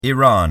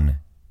Iran,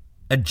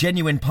 a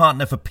genuine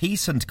partner for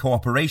peace and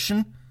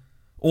cooperation,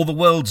 or the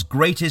world's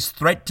greatest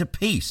threat to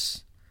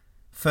peace?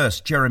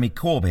 First Jeremy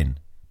Corbyn,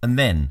 and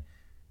then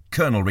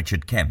Colonel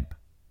Richard Kemp.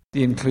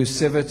 The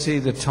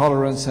inclusivity, the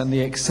tolerance and the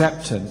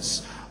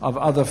acceptance of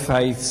other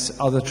faiths,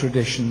 other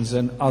traditions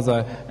and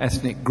other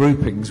ethnic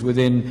groupings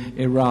within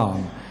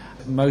Iran.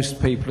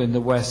 Most people in the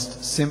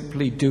West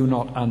simply do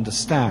not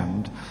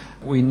understand.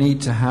 We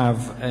need to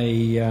have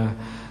a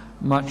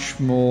much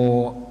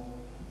more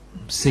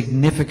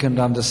significant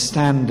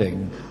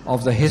understanding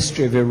of the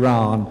history of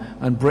Iran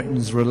and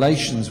Britain's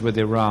relations with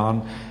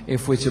Iran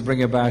if we're to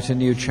bring about a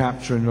new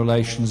chapter in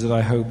relations that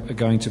I hope are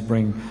going to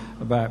bring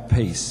about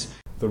peace.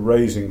 The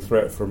raising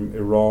threat from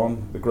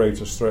Iran, the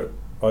greatest threat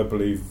I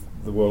believe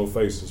the world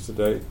faces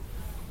today,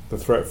 the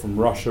threat from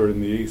Russia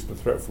in the east, the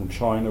threat from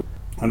China,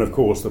 and of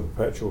course the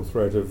perpetual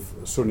threat of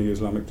Sunni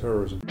Islamic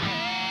terrorism.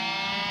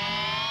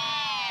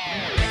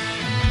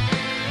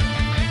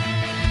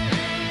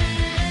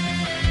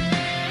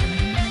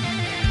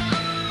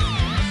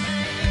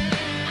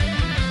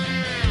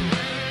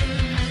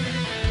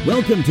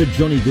 Welcome to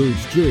Johnny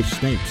Gould's Jewish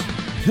State.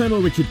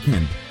 Colonel Richard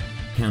Kemp,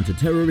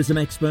 counter-terrorism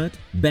expert,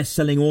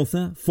 best-selling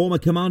author, former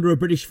commander of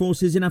British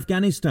forces in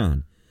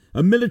Afghanistan,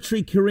 a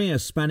military career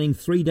spanning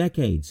 3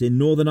 decades in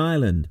Northern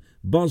Ireland,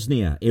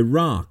 Bosnia,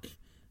 Iraq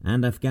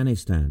and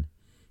Afghanistan.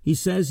 He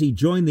says he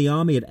joined the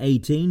army at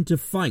 18 to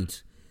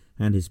fight,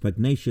 and his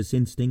pugnacious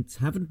instincts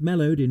haven't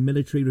mellowed in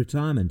military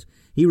retirement.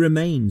 He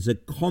remains a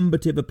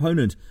combative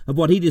opponent of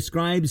what he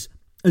describes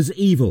as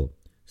evil,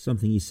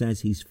 something he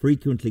says he's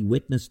frequently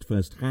witnessed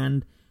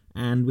firsthand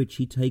and which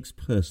he takes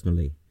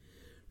personally.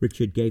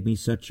 Richard gave me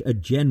such a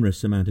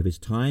generous amount of his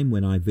time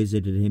when I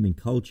visited him in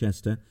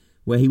Colchester,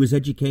 where he was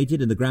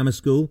educated in the grammar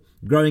school.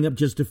 Growing up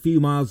just a few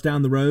miles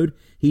down the road,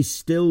 he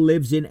still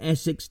lives in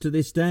Essex to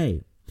this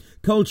day.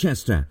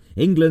 Colchester,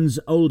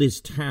 England's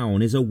oldest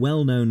town, is a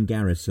well-known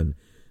garrison,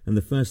 and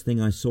the first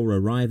thing I saw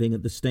arriving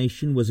at the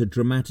station was a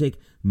dramatic,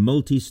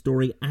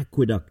 multi-storey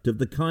aqueduct of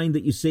the kind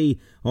that you see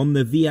on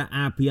the Via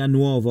Appia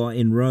Nuova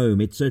in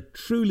Rome. It's a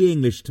truly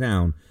English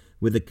town,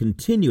 with a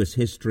continuous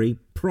history,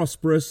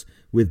 prosperous,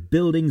 with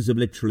buildings of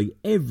literally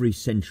every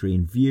century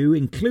in view,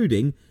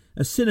 including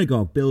a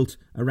synagogue built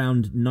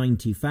around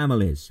 90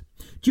 families.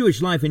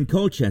 Jewish life in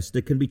Colchester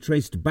can be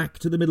traced back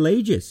to the Middle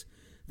Ages.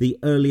 The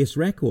earliest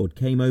record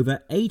came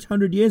over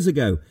 800 years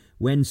ago,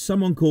 when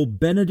someone called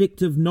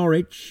Benedict of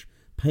Norwich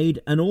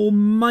paid an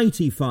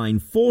almighty fine,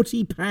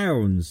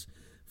 £40,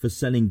 for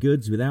selling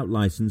goods without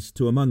licence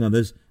to, among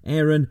others,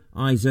 Aaron,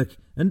 Isaac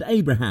and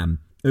Abraham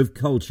of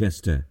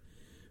Colchester.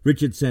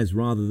 Richard says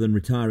rather than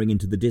retiring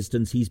into the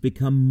distance, he's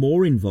become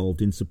more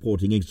involved in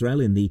supporting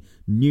Israel in the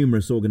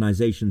numerous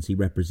organisations he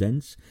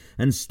represents,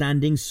 and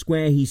standing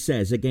square, he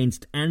says,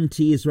 against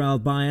anti-Israel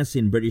bias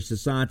in British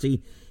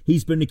society.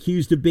 He's been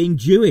accused of being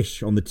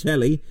Jewish on the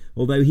telly,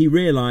 although he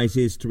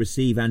realises to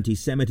receive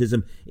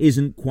anti-Semitism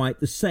isn't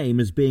quite the same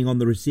as being on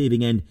the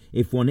receiving end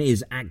if one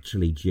is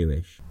actually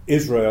Jewish.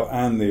 Israel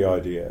and the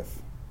IDF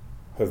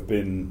have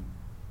been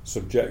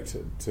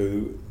subjected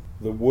to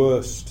the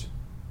worst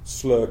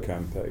slur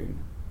campaign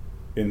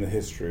in the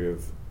history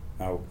of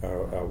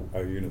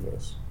our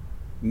universe.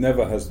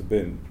 Never has there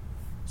been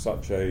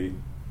such a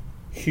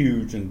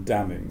huge and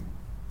damning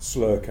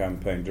slur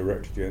campaign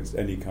directed against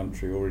any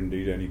country or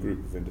indeed any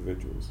group of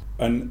individuals.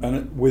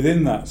 And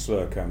within that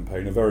slur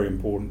campaign, a very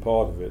important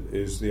part of it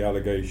is the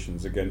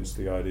allegations against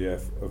the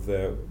IDF of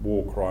their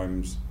war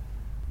crimes,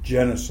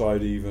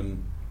 genocide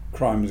even,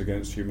 crimes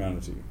against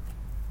humanity.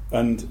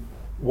 And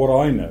what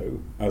I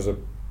know as a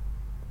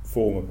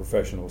former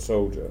professional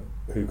soldier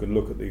who can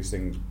look at these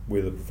things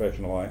with a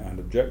professional eye and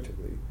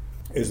objectively,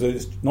 is that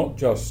it's not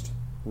just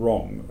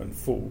wrong and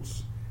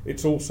false,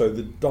 it's also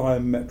the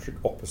diametric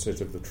opposite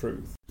of the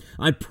truth.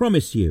 I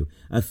promise you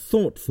a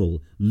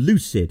thoughtful,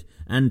 lucid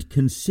and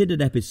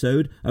considered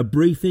episode, a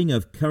briefing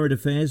of current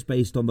affairs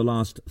based on the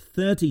last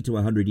 30 to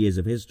 100 years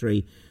of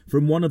history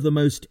from one of the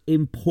most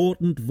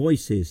important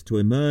voices to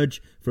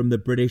emerge from the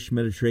British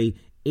military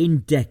in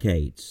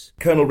decades.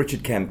 Colonel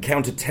Richard Kemp,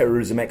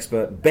 counter-terrorism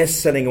expert,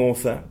 best-selling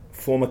author,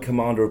 former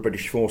commander of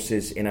British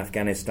forces in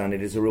Afghanistan.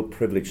 It is a real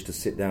privilege to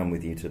sit down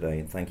with you today,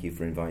 and thank you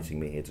for inviting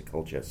me here to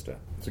Colchester.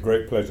 It's a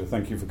great pleasure.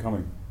 Thank you for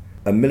coming.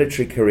 A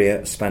military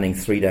career spanning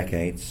 3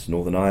 decades,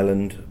 Northern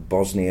Ireland,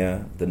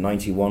 Bosnia, the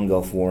 91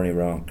 Gulf War in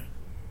Iraq,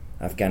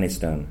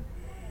 Afghanistan.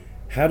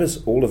 How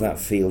does all of that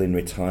feel in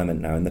retirement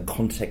now in the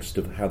context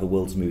of how the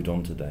world's moved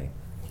on today?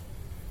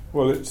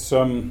 Well, it's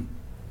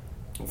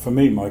for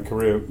me, my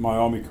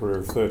army career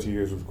of 30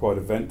 years was quite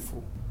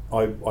eventful.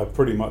 I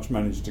pretty much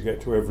managed to get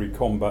to every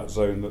combat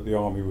zone that the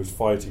army was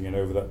fighting in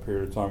over that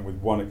period of time, with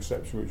one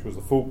exception, which was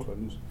the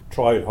Falklands.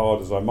 Tried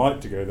hard as I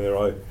might to go there,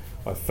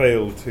 I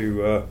failed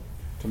to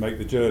make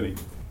the journey.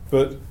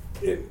 But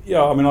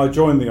I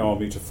joined the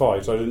army to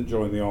fight. I didn't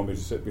join the army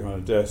to sit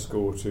behind a desk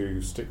or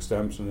to stick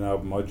stamps on an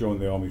album. I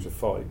joined the army to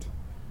fight.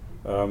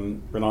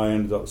 And I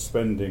ended up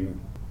spending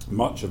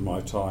much of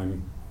my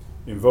time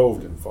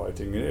involved in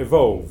fighting. It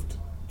evolved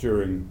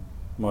during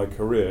my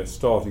career,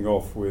 starting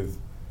off with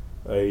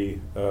a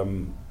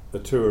a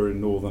tour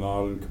in Northern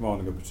Ireland,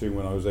 commanding a platoon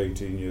when I was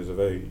 18 years of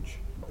age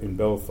in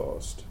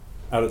Belfast,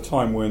 at a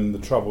time when the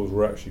Troubles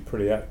were actually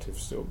pretty active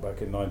still,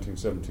 back in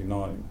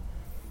 1979,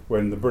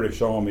 when the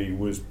British Army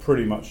was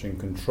pretty much in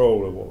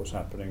control of what was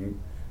happening.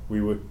 We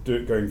were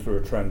going through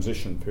a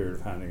transition period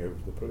of handing over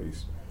to the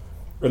police.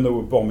 And there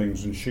were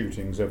bombings and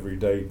shootings every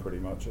day, pretty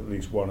much, at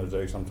least one a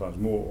day, sometimes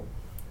more,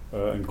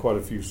 and quite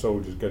a few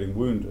soldiers getting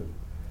wounded.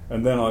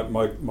 And then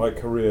my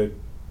career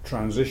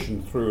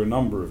transitioned through a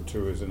number of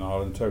tours in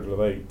Ireland, total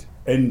of 8,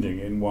 ending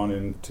in one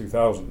in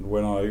 2000,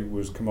 when I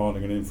was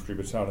commanding an infantry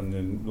battalion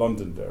in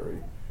Londonderry,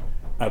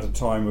 at a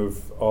time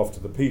after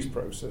the peace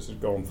process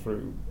had gone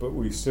through, but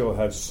we still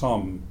had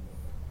some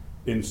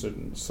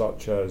incidents,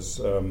 such as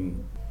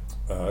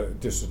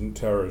dissident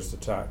terrorist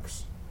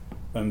attacks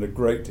and a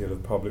great deal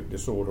of public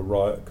disorder,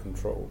 riot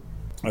control.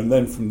 And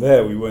then from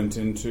there we went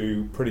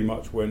into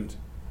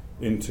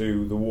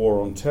the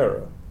war on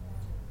terror.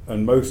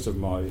 And most of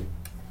my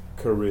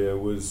career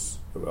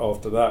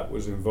after that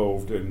was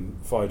involved in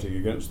fighting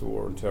against the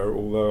war on terror,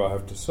 although I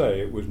have to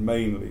say it was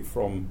mainly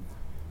from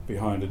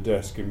behind a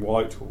desk in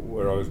Whitehall,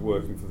 where I was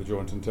working for the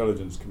Joint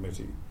Intelligence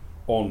Committee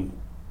on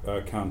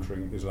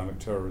countering Islamic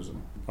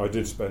terrorism. I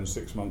did spend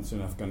 6 months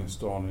in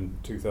Afghanistan in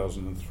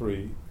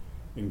 2003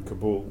 in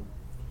Kabul.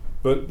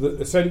 But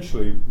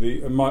essentially,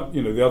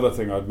 the other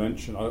thing I'd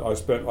mention, I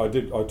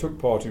took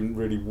part in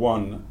really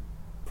one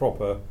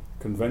proper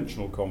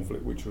conventional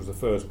conflict, which was the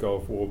first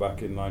Gulf War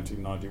back in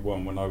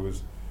 1991, when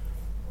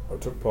I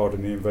took part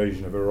in the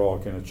invasion of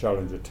Iraq in a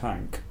Challenger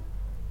tank.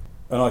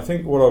 And I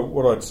think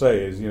what I'd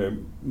say is,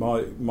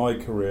 my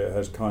career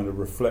has kind of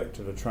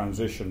reflected a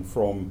transition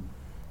from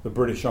the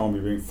British Army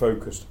being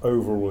focused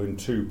overall in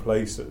two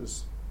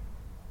places: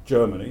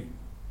 Germany,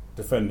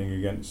 defending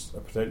against a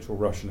potential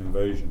Russian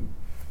invasion,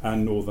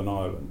 and Northern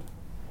Ireland,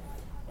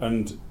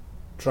 and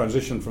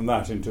transition from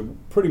that into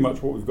pretty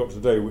much what we've got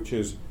today, which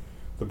is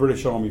the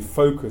British Army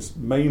focused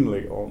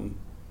mainly on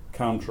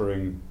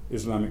countering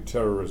Islamic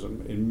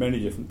terrorism in many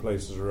different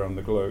places around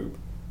the globe.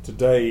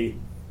 Today,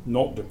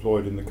 not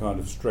deployed in the kind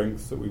of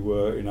strength that we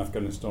were in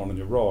Afghanistan and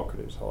Iraq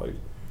at its height,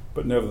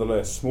 but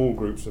nevertheless small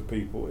groups of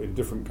people in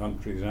different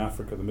countries in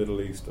Africa, the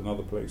Middle East and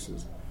other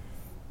places,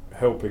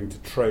 helping to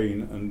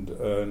train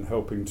and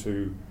helping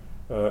to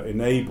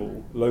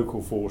enable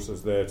local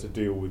forces there to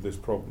deal with this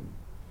problem,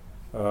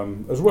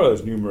 as well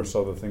as numerous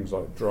other things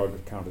like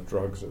counter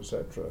drugs,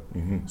 etc.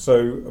 Mm-hmm.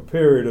 So a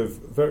period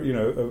of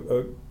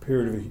a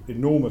period of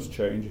enormous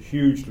change, a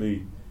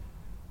hugely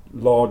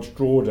large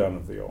drawdown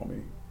of the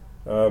army,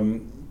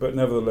 but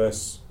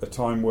nevertheless a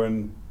time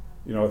when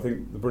I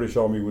think the British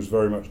Army was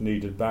very much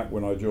needed back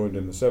when I joined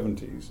in the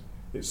 70s.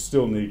 It's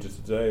still needed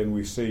today, and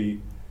we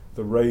see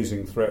the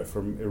raising threat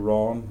from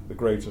Iran, the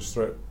greatest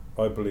threat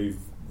I believe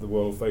the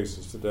world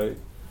faces today,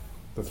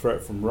 the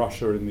threat from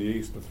Russia in the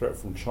east, the threat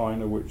from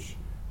China,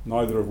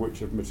 neither of which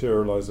have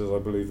materialised as I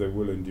believe they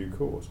will in due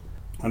course,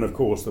 and of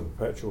course the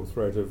perpetual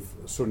threat of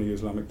Sunni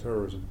Islamic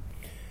terrorism.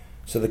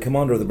 So the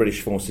commander of the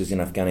British forces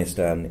in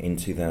Afghanistan in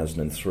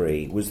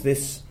 2003, was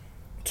this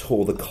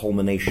tour the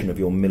culmination of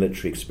your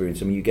military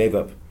experience? I mean, you gave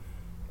up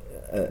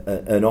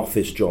an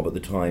office job at the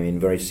time in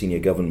very senior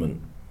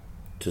government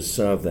to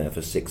serve there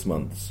for 6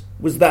 months.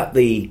 Was that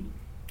the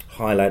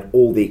highlight,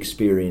 all the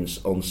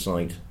experience on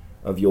site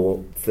of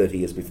your 30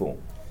 years before?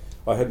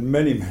 I had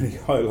many, many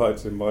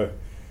highlights in my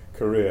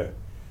career,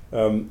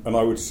 and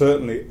I would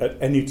certainly at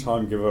any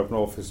time give up an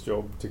office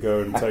job to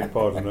go and take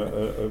part in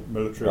a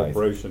military right.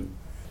 operation.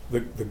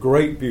 The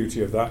great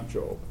beauty of that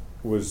job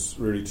was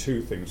really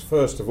two things.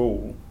 First of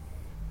all,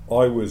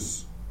 I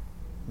was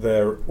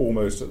there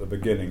almost at the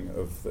beginning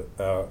of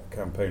our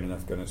campaign in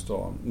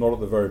Afghanistan, not at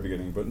the very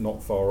beginning, but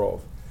not far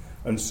off.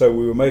 And so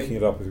we were making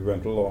it up as we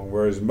went along,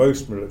 whereas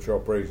most military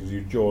operations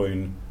you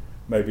join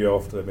maybe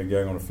after they've been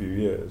going on a few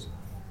years,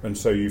 and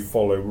so you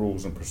follow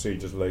rules and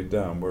procedures laid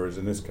down, whereas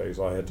in this case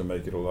I had to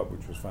make it all up,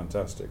 which was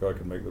fantastic. I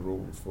could make the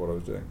rules for what I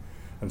was doing.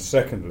 And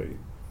secondly,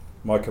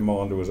 my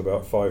commander was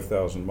about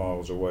 5,000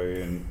 miles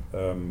away in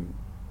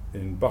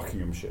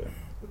Buckinghamshire,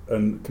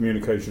 and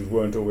communications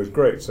weren't always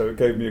great, so it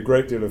gave me a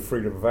great deal of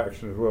freedom of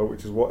action as well,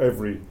 which is what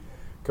every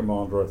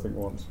commander I think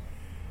wants.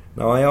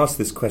 Now, I asked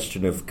this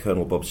question of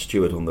Colonel Bob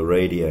Stewart on the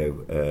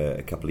radio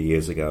a couple of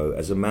years ago.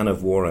 As a man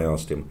of war, I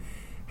asked him,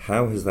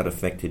 how has that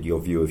affected your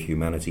view of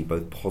humanity,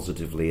 both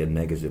positively and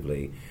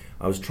negatively?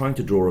 I was trying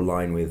to draw a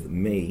line with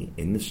me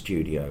in the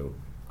studio.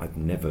 I've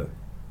never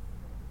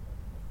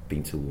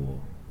been to war.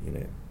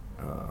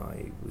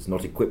 I was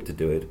not equipped to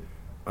do it.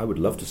 I would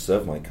love to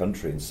serve my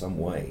country in some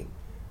way,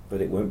 but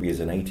it won't be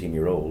as an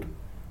 18-year-old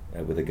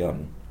with a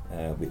gun,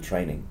 with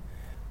training.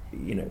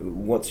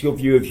 What's your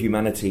view of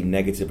humanity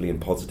negatively and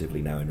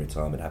positively now in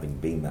retirement, having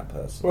been that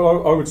person?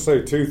 Well, I would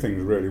say two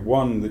things, really.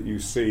 One, that you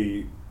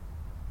see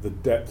the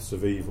depths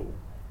of evil.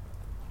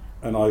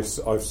 And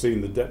I've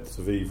seen the depths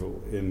of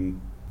evil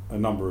in a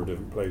number of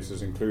different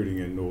places, including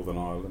in Northern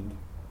Ireland,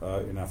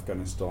 in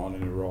Afghanistan,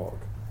 in Iraq.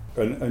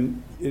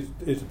 And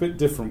it's a bit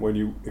different when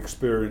you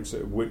experience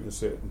it,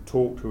 witness it, and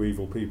talk to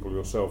evil people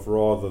yourself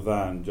rather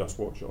than just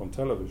watch it on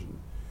television.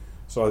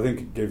 So I think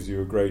it gives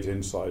you a great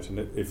insight, and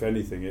if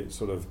anything, it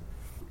sort of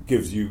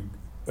gives you,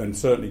 and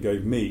certainly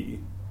gave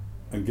me,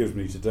 and gives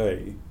me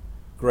today,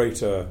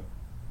 greater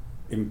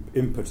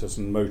impetus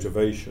and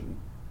motivation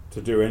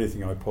to do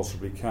anything I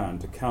possibly can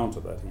to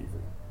counter that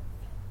evil,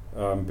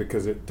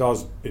 because it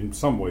does, in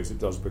some ways, it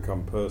does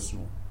become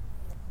personal.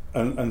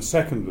 And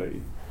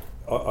secondly,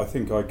 I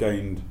think I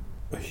gained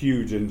a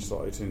huge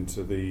insight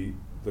into the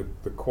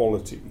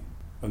quality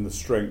and the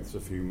strength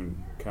of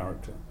human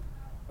character.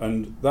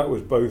 And that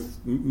was both,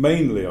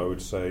 mainly I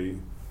would say,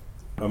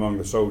 among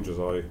the soldiers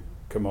I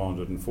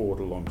commanded and fought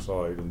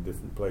alongside in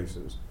different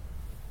places,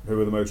 who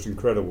were the most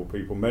incredible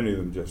people, many of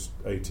them just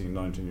 18,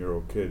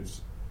 19-year-old kids,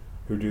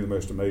 who do the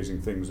most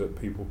amazing things that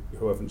people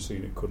who haven't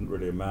seen it couldn't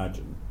really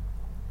imagine,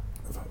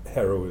 of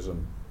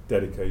heroism,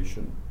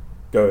 dedication,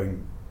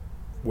 going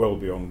well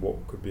beyond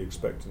what could be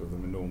expected of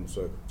them in normal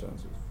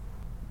circumstances.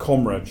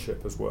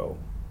 Comradeship as well,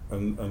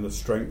 and the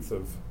strength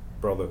of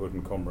brotherhood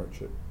and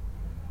comradeship.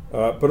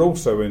 But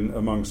also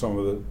among some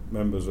of the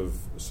members of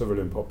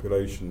civilian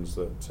populations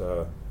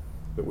that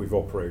we've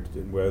operated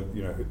in, where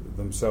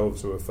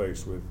themselves who are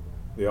faced with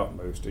the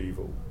utmost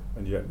evil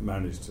and yet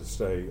managed to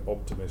stay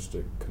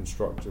optimistic,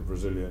 constructive,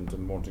 resilient,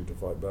 and wanting to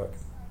fight back.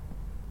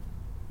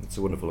 That's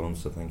a wonderful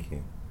answer, thank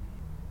you.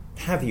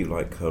 Have you,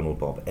 like Colonel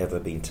Bob, ever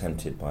been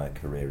tempted by a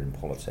career in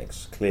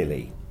politics?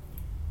 Clearly,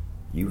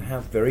 you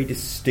have very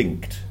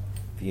distinct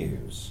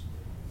views.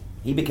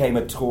 He became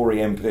a Tory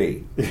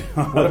MP.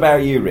 What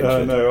about you,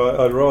 Richard?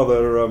 No, I'd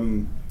rather... I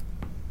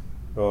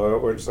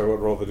won't say what I'd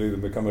rather do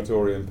than become a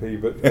Tory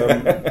MP, but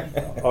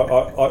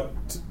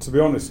to be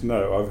honest,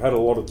 no. I've had a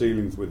lot of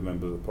dealings with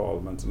members of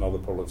Parliament and other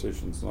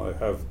politicians, and I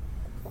have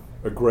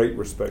a great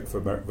respect for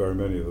very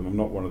many of them. I'm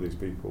not one of these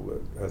people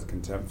that has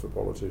contempt for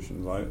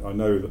politicians. I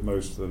know that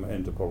most of them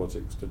enter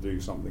politics to do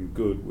something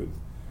good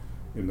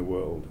in the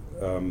world.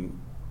 And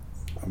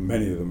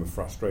many of them are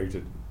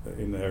frustrated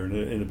in their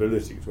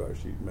inability to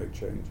actually make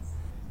change.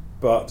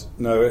 But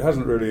no, it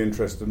hasn't really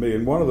interested me,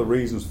 and one of the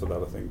reasons for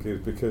that, I think,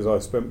 is because I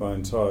spent my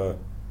entire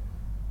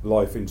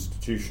life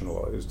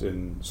institutionalised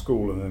in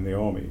school and in the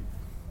army,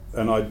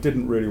 and I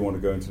didn't really want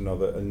to go into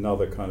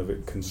another kind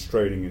of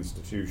constraining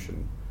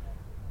institution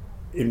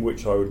in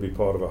which I would be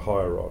part of a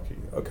hierarchy.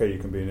 Okay, you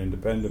can be an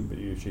independent, but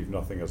you achieve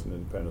nothing as an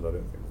independent, I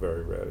don't think,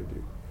 very rarely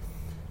do.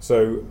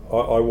 So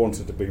I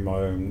wanted to be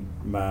my own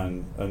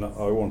man, and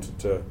I wanted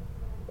to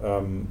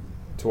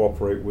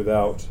operate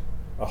without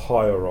a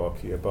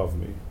hierarchy above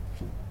me,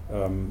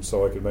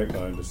 so I could make my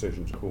own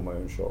decisions, call my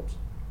own shots.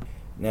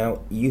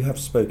 Now, you have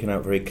spoken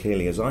out very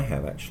clearly, as I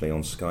have actually,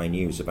 on Sky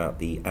News about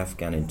the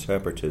Afghan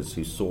interpreters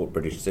who sought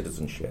British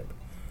citizenship,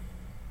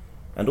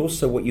 and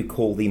also what you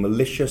call the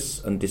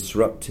malicious and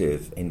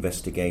disruptive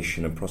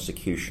investigation and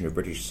prosecution of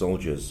British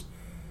soldiers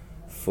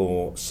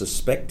for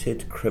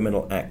suspected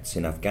criminal acts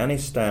in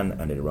Afghanistan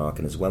and Iraq,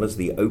 and as well as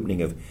the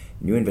opening of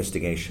new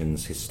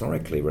investigations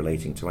historically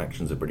relating to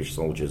actions of British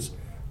soldiers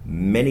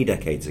many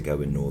decades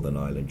ago in Northern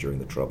Ireland during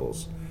the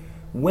Troubles.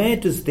 Where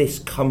does this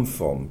come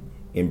from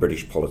in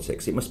British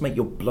politics? It must make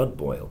your blood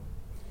boil.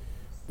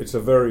 It's a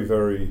very,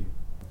 very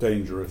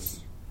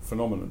dangerous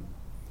phenomenon.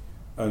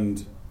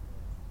 And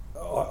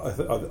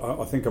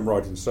I think I'm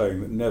right in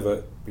saying that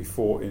never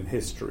before in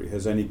history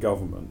has any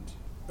government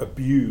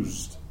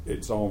abused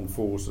its armed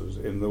forces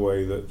in the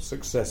way that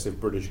successive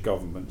British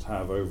governments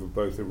have over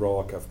both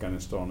Iraq,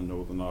 Afghanistan and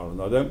Northern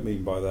Ireland. I don't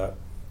mean by that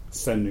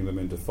sending them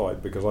into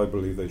fight, because I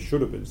believe they should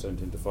have been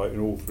sent into fight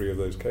in all three of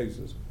those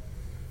cases.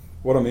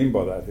 What I mean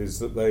by that is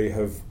that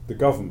the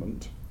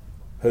government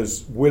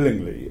has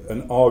willingly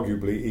and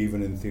arguably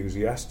even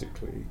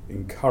enthusiastically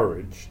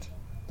encouraged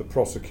the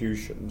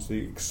prosecutions,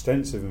 the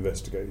extensive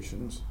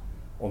investigations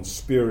on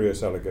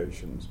spurious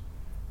allegations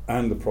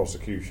and the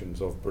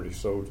prosecutions of British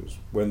soldiers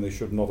when they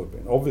should not have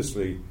been.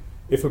 Obviously,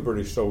 if a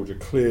British soldier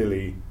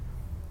clearly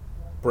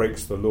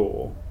breaks the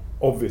law,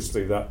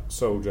 obviously that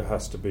soldier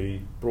has to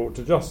be brought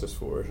to justice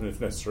for it and,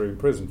 if necessary,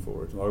 imprisoned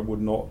for it. And I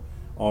would not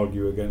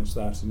argue against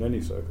that in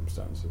any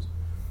circumstances.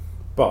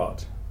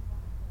 But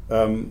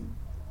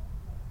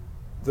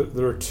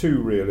there are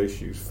two real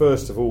issues.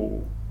 First of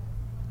all,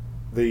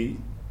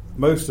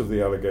 most of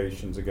the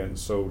allegations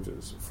against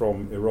soldiers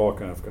from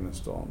Iraq and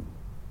Afghanistan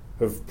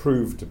have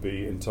proved to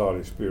be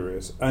entirely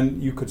spurious,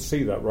 and you could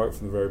see that right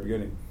from the very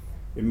beginning.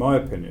 In my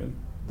opinion,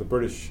 the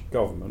British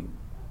government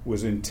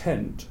was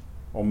intent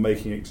on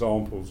making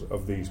examples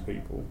of these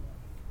people,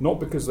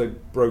 not because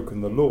they'd broken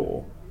the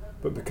law,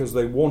 but because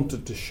they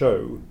wanted to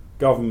show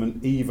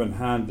government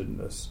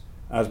even-handedness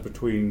as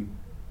between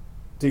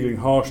dealing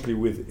harshly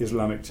with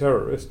Islamic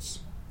terrorists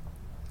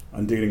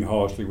and dealing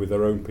harshly with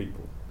their own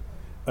people.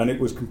 And it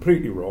was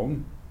completely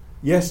wrong.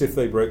 Yes, if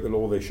they break the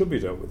law, they should be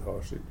dealt with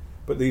harshly,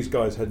 but these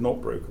guys had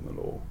not broken the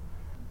law.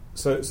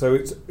 So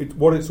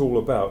what it's all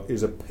about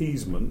is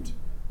appeasement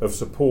of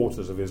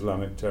supporters of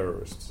Islamic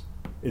terrorists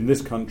in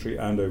this country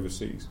and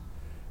overseas.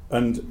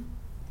 And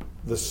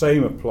the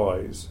same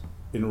applies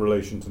in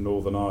relation to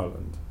Northern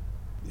Ireland.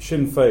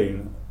 Sinn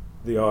Féin,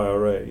 the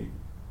IRA,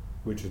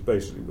 which is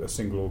basically a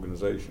single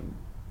organisation,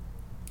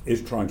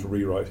 is trying to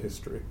rewrite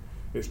history.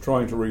 It's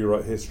trying to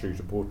rewrite history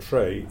to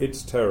portray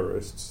its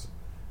terrorists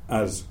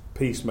as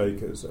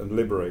peacemakers and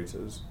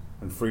liberators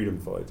and freedom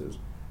fighters,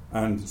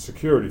 and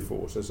security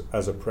forces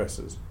as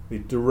oppressors, the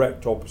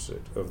direct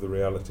opposite of the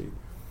reality.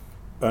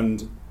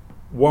 And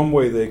one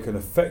way they can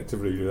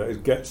effectively do that is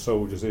get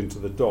soldiers into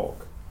the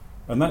dock.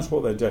 And that's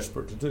what they're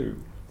desperate to do.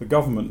 The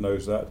government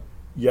knows that,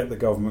 yet the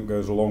government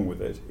goes along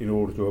with it in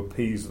order to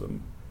appease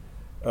them.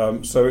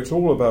 So it's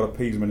all about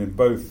appeasement in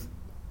both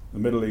the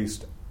Middle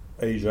East,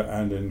 Asia,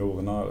 and in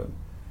Northern Ireland.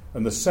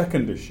 And the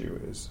second issue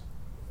is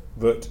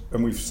that,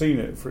 and we've seen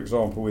it, for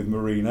example, with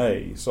Marine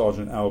A,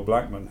 Sergeant Al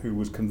Blackman, who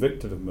was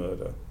convicted of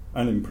murder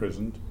and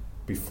imprisoned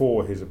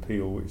before his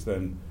appeal, which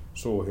then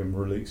saw him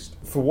released.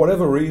 For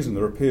whatever reason,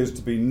 there appears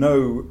to be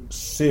no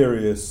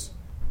serious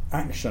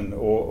action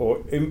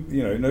or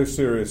no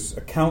serious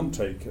account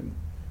taken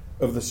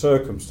of the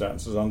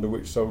circumstances under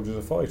which soldiers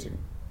are fighting.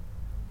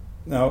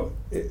 Now,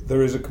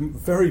 there is a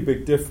very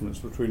big difference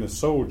between a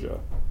soldier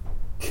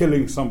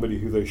killing somebody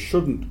who they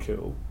shouldn't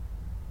kill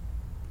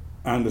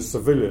and a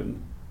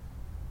civilian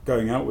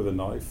going out with a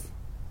knife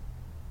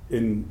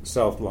in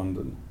South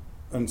London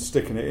and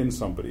sticking it in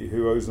somebody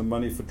who owes them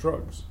money for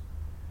drugs.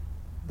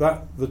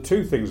 The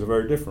two things are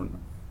very different.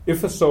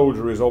 If a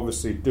soldier is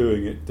obviously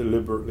doing it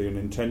deliberately and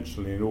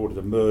intentionally in order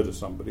to murder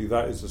somebody,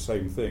 that is the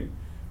same thing.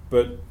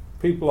 But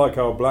people like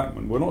Al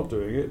Blackman were not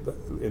doing it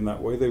in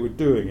that way. They were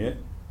doing it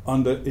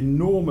under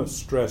enormous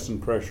stress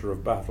and pressure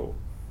of battle.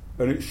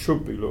 And it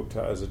should be looked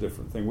at as a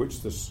different thing,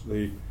 which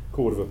the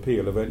Court of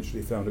Appeal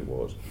eventually found it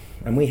was.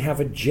 And we have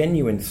a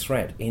genuine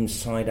threat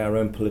inside our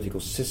own political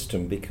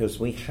system because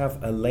we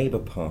have a Labour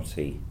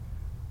Party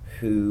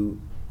who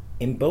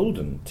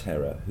embolden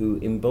terror, who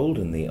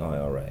embolden the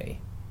IRA.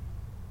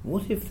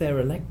 What if they're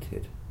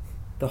elected?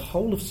 The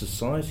whole of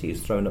society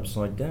is thrown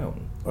upside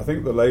down. I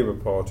think the Labour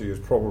Party is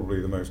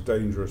probably the most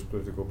dangerous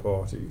political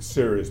party,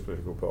 serious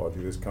political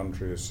party this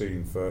country has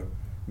seen for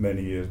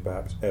many years,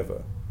 perhaps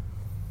ever.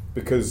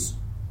 Because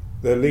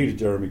their leader,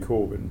 Jeremy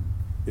Corbyn,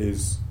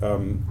 is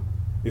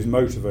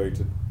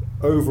motivated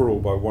overall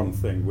by one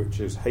thing,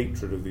 which is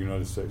hatred of the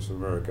United States of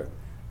America.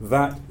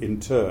 That, in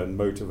turn,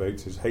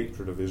 motivates his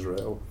hatred of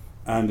Israel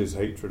and his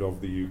hatred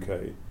of the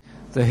UK.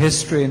 The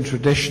history and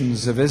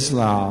traditions of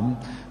Islam,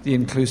 the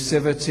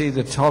inclusivity,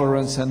 the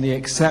tolerance and the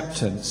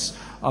acceptance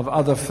of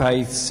other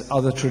faiths,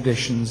 other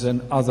traditions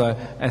and other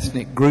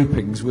ethnic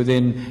groupings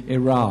within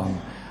Iran.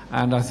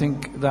 And I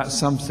think that's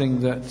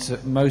something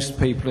that most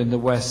people in the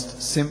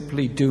West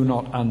simply do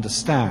not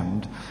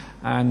understand.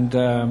 And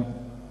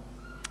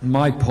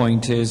my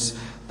point is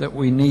that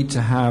we need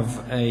to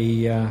have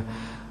a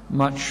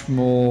much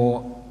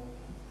more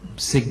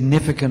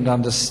significant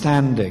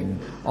understanding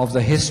of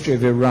the history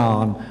of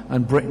Iran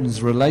and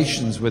Britain's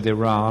relations with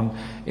Iran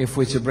if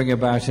we're to bring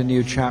about a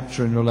new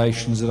chapter in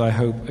relations that I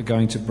hope are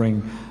going to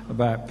bring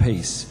about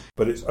peace.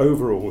 But it's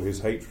overall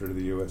his hatred of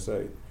the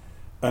USA.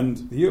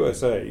 And the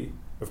USA,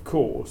 of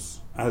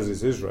course, as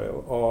is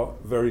Israel, are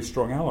very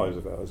strong allies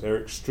of ours.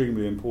 They're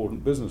extremely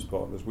important business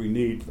partners. We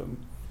need them.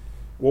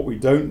 What we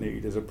don't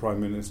need is a Prime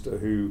Minister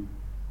who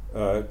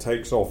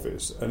takes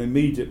office and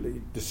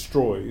immediately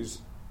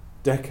destroys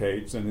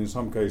decades, and in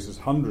some cases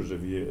hundreds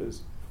of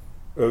years,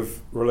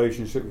 of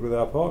relationships with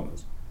our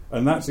partners.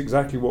 And that's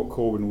exactly what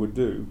Corbyn would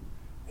do.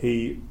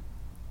 He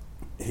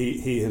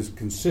has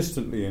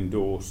consistently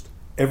endorsed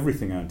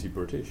everything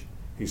anti-British.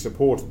 He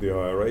supported the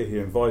IRA. He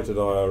invited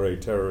IRA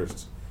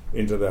terrorists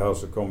into the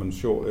House of Commons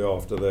shortly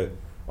after the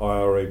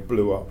IRA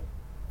blew up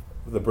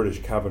the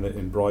British cabinet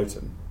in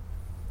Brighton.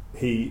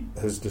 He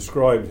has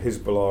described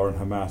Hezbollah and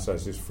Hamas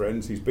as his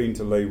friends. He's been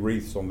to lay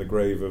wreaths on the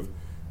grave of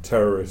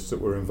terrorists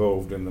that were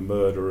involved in the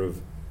murder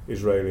of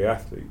Israeli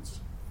athletes.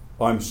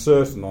 I'm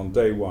certain on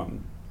day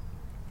one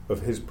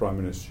of his prime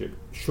ministership,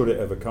 should it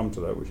ever come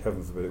to that, which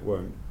heaven forbid it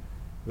won't,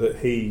 that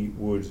he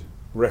would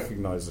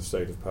recognise the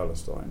state of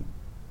Palestine.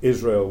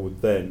 Israel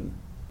would then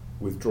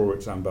withdraw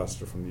its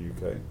ambassador from the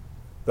UK.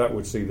 That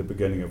would see the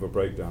beginning of a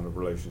breakdown of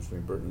relations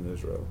between Britain and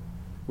Israel,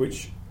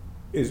 which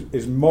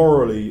is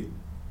morally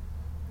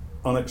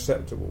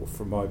unacceptable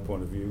from my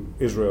point of view.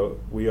 Israel,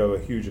 we owe a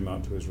huge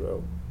amount to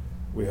Israel.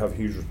 We have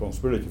huge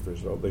responsibility for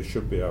Israel. They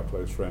should be our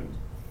close friends.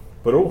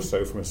 But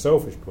also, from a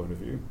selfish point of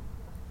view,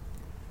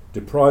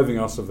 depriving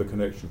us of the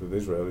connections with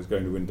Israel is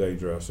going to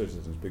endanger our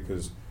citizens,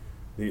 because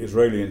the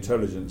Israeli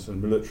intelligence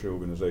and military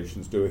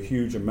organisations do a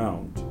huge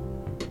amount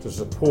to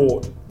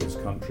support this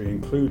country,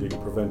 including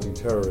preventing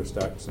terrorist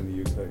acts in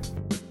the UK.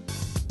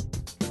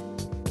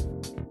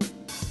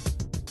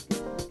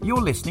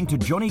 You're listening to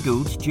Johnny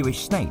Gould's Jewish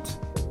State.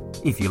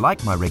 If you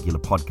like my regular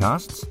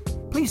podcasts,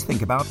 please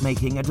think about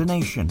making a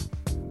donation.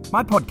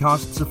 My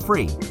podcasts are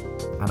free,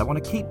 and I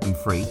want to keep them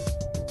free,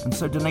 and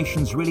so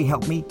donations really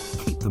help me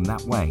keep them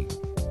that way.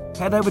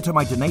 Head over to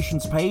my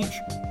donations page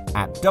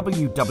at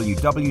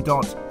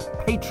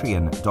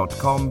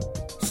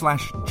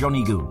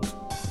www.patreon.com/Johnny Gould.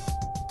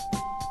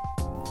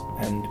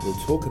 And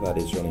we'll talk about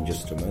Israel in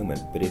just a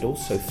moment, but it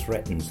also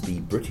threatens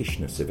the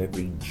Britishness of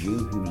every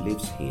Jew who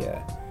lives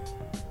here.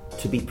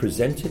 To be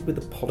presented with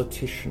a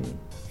politician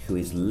who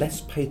is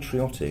less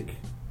patriotic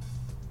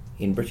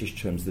in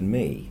British terms than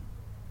me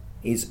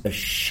is a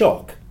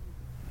shock.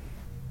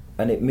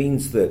 And it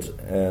means that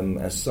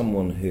as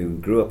someone who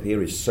grew up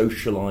here, is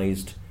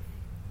socialised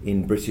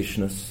in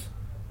Britishness,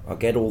 I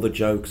get all the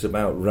jokes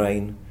about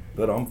rain,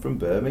 but I'm from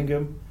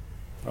Birmingham.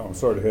 Oh, I'm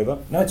sorry to hear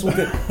that. No, it's all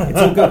good. It's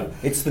all good.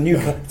 It's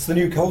the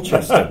new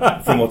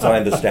Colchester, from what I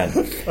understand.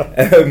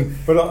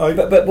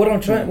 But what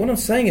I'm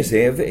saying is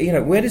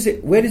here, where does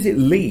it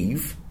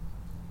leave?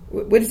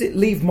 Where does it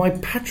leave my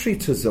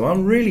patriotism?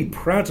 I'm really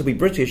proud to be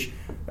British,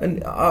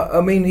 and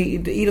I mean,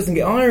 he doesn't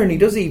get irony,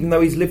 does he? Even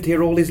though he's lived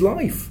here all his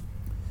life.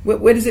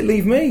 Where does it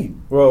leave me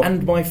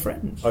and my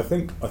friends? I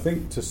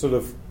think to sort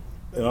of,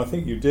 and I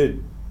think you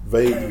did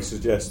vaguely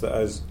suggest that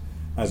as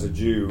a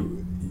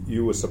Jew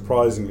you were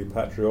surprisingly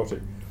patriotic.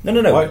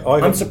 No.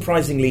 I'm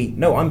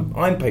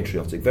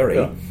patriotic. Very.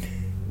 Yeah.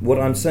 What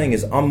I'm saying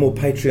is I'm more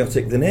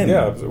patriotic than him.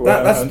 Yeah,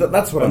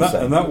 that's what I'm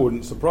saying. And that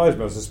wouldn't surprise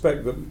me. I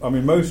suspect that. I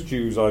mean, most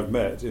Jews I've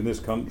met in this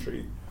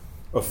country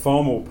are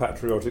far more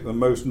patriotic than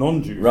most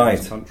non-Jews in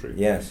this country.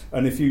 Yes.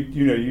 And if you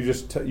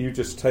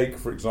just take,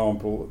 for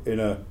example,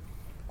 in a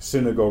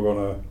synagogue on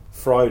a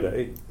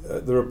Friday,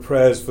 there are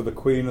prayers for the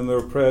Queen and there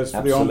are prayers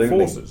for the armed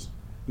forces.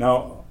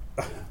 Now,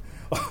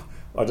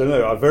 I don't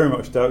know. I very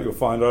much doubt you'll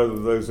find either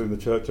of those in the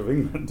Church of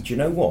England. Do you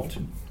know what?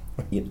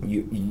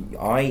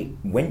 I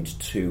went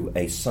to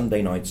a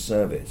Sunday night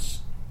service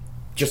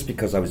just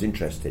because I was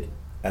interested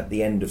at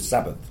the end of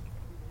Sabbath,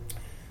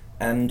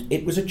 and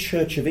it was a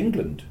Church of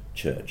England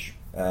church.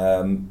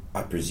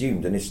 I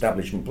presumed an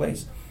establishment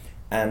place,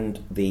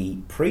 and the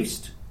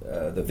priest,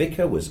 the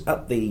vicar, was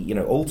at the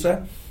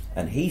altar,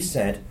 and he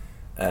said,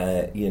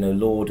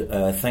 Lord,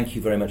 thank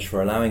you very much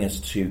for allowing us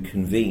to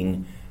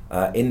convene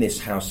in this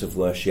house of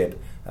worship.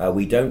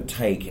 We don't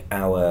take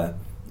our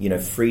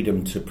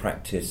freedom to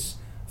practice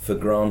for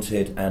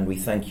granted, and we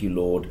thank you,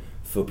 Lord,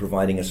 for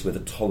providing us with a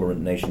tolerant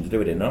nation to do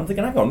it in. And I'm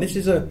thinking, hang on, this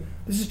is not.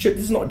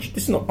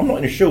 I'm not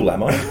in a shul,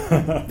 am I?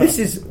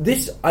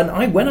 this. And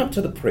I went up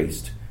to the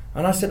priest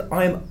and I said,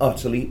 I am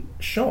utterly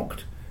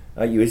shocked.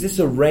 Is this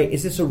a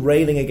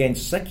railing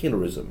against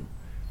secularism?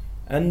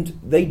 And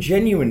they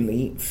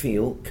genuinely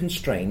feel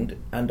constrained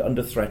and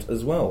under threat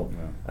as well.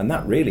 Yeah. And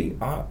that really,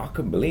 I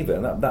couldn't believe it.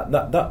 And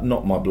that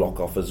knocked my block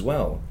off as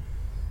well.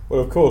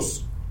 Well, of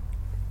course,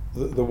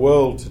 the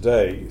world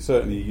today,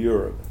 certainly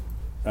Europe,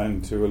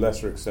 and to a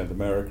lesser extent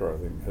America, I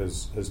think,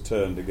 has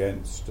turned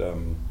against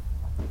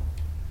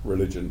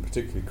religion,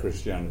 particularly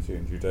Christianity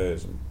and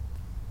Judaism.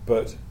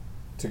 But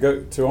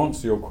to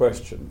answer your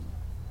question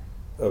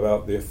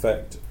about the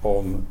effect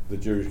on the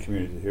Jewish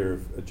community here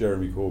of a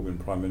Jeremy Corbyn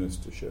prime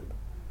ministership,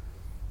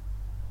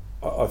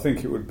 I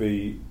think it would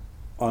be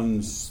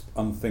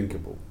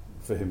unthinkable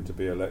for him to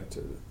be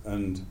elected,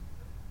 and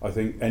I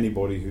think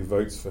anybody who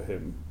votes for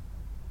him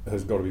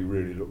has got to be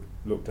really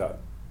looked at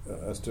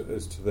as to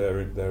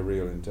their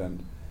real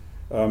intent.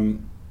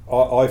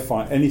 I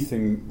find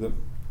anything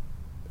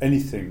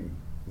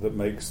that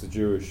makes the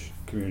Jewish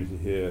community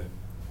here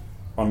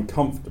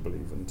uncomfortable,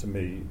 even to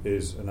me,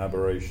 is an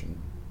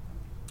aberration,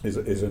 is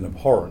an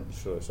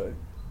abhorrence, shall I say?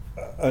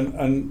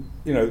 And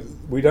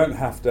we don't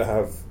have to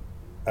have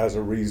as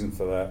a reason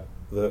for that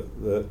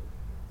the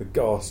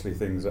ghastly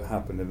things that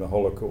happened in the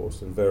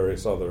Holocaust and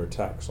various other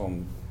attacks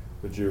on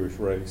the Jewish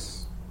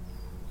race.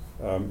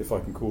 If I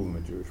can call them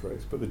a Jewish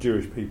race, but the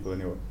Jewish people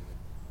anyway.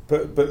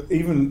 But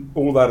even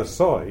all that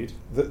aside,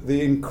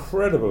 the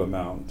incredible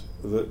amount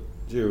that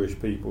Jewish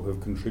people have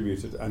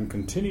contributed and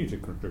continue to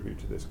contribute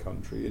to this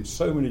country in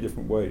so many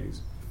different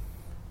ways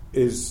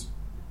is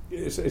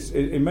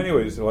in many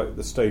ways like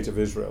the State of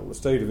Israel. The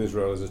State of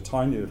Israel is a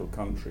tiny little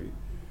country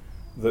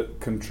that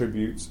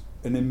contributes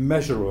an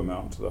immeasurable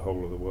amount to the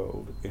whole of the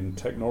world in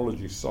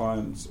technology,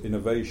 science,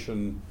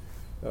 innovation,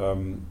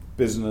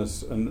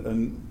 business,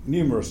 and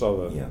numerous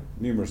other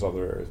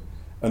areas.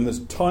 And this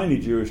tiny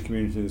Jewish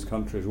community in this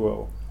country as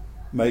well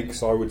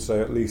makes, I would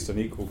say, at least an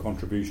equal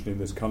contribution in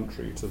this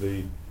country to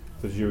the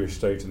Jewish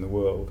state in the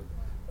world.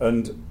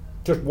 And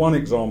just one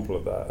example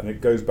of that, and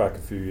it goes back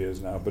a few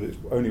years now, but it's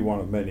only one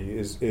of many,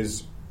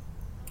 is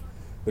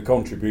the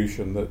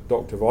contribution that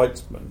Dr.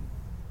 Weizmann,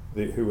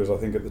 who was, I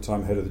think, at the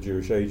time head of the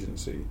Jewish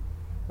Agency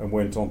and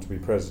went on to be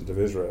president of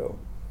Israel,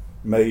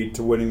 made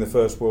to winning the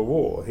First World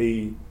War.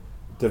 He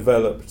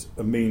developed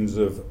a means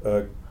of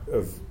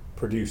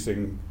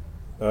producing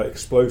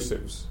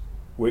explosives,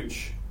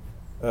 which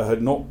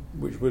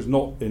was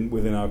not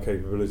within our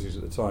capabilities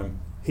at the time.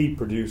 He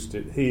produced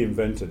it, he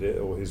invented it,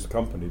 or his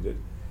company did,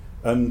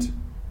 and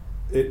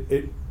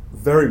it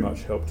very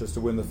much helped us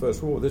to win the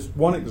First War. This is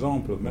one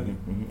example of many.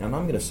 Mm-hmm. And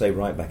I'm going to say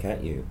right back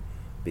at you,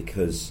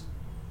 because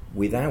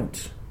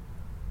without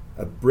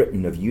a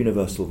Britain of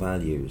universal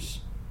values,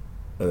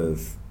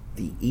 of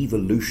the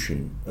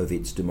evolution of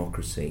its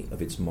democracy,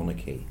 of its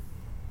monarchy,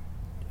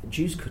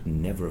 Jews could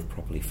never have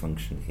properly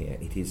functioned here.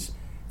 It is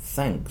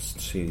thanks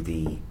to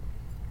the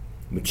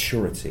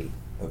maturity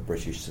of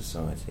British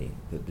society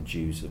that the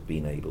Jews have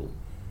been able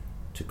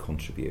to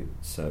contribute.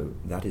 So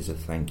that is a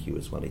thank you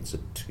as well. It's a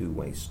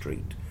two-way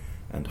street,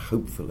 and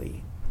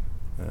hopefully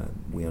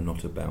we are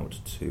not about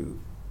to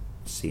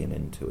see an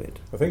end to it.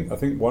 I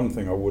think one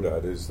thing I would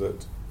add is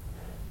that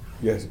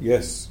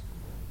yes,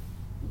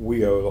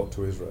 we owe a lot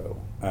to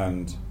Israel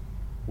and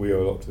we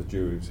owe a lot to the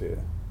Jews here,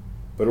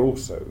 but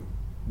also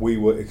we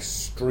were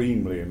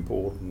extremely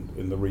important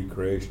in the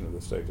recreation of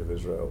the State of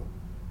Israel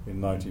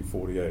in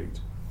 1948.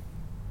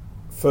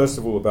 First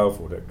of all, the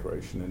Balfour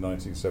Declaration in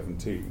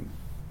 1917,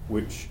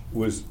 which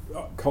was,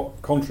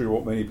 contrary to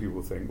what many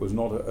people think, was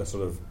not a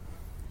sort of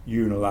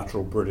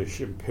unilateral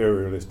British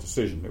imperialist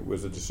decision. It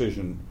was a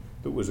decision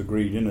that was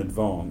agreed in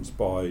advance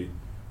by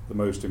the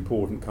most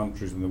important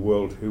countries in the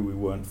world who we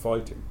weren't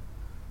fighting,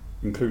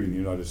 including the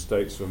United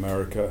States of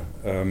America,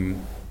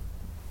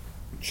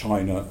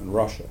 China and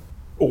Russia.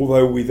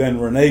 Although we then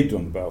reneged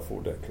on the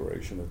Balfour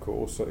Declaration, of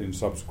course, in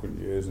subsequent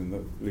years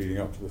leading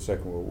up to the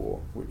Second World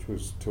War, which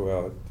was to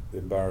our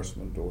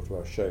embarrassment or to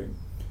our shame.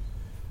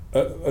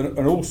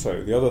 And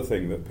also, the other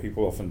thing that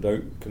people often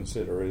don't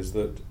consider is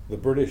that the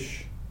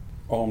British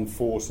armed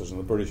forces and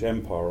the British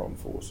Empire armed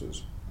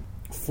forces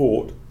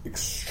fought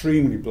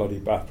extremely bloody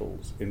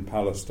battles in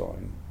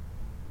Palestine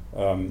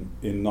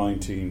in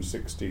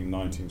 1916,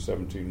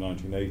 1917,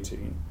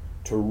 1918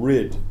 to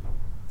rid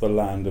the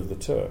land of the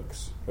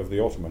Turks, of the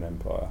Ottoman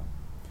Empire,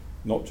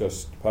 not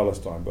just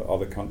Palestine but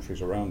other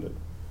countries around it.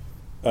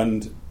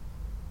 And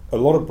a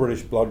lot of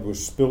British blood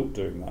was spilt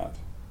doing that.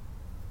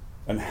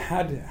 And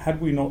had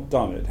we not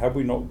done it, had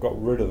we not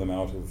got rid of them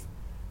out of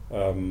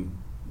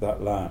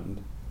that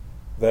land,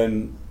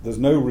 then there's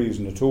no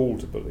reason at all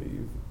to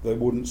believe they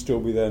wouldn't still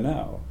be there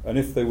now. And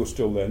if they were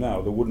still there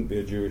now, there wouldn't be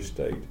a Jewish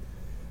state.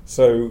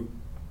 So,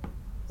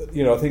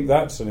 I think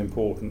that's an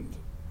important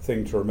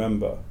thing to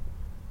remember.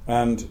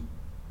 And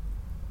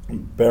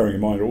bearing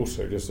in mind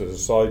also, just as a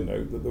side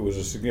note, that there was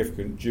a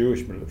significant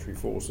Jewish military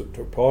force that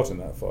took part in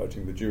that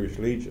fighting, the Jewish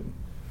Legion,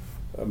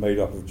 made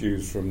up of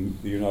Jews from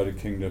the United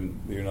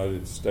Kingdom, the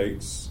United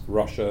States,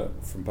 Russia,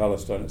 from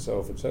Palestine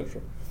itself,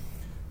 etc.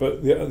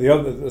 But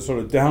the sort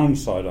of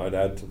downside I'd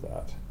add to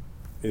that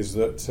is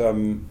that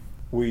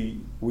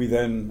we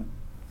then,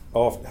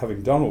 after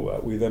having done all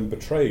that, we then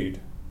betrayed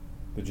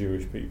the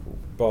Jewish people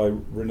by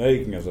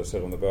reneging, as I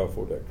said, on the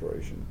Balfour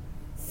Declaration,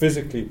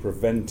 physically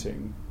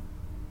preventing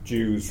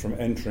Jews from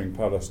entering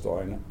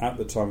Palestine at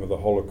the time of the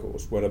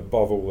Holocaust, when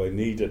above all they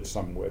needed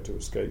somewhere to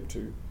escape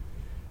to.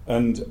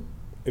 And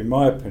in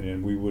my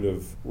opinion, we would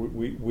have,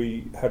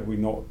 had we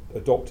not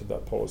adopted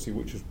that policy,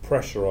 which was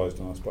pressurised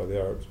on us by the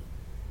Arabs,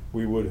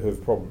 we would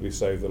have probably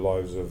saved the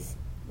lives of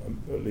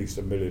at least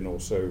 1 million or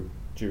so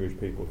Jewish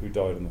people who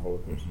died in the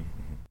Holocaust.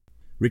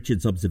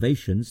 Richard's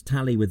observations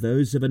tally with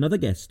those of another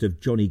guest of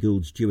Johnny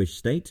Gould's Jewish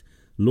State,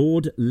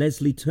 Lord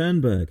Leslie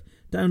Turnberg.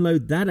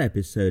 Download that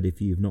episode if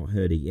you've not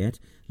heard it yet.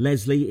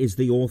 Leslie is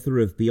the author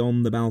of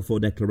Beyond the Balfour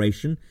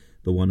Declaration,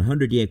 the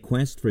 100-year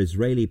quest for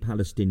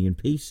Israeli-Palestinian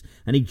peace,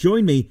 and he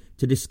joined me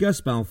to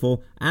discuss Balfour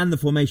and the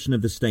formation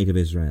of the State of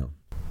Israel.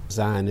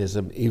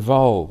 Zionism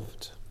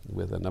evolved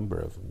with a number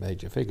of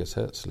major figures,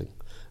 Herzl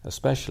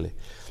especially.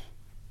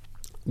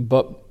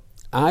 But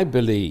I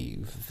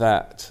believe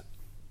that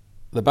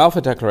the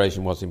Balfour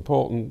Declaration was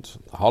important,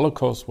 the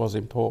Holocaust was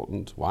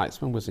important,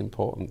 Weizmann was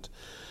important,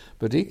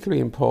 but equally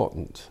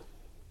important,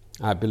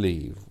 I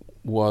believe,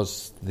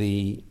 was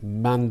the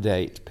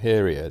mandate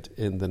period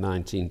in the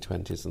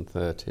 1920s and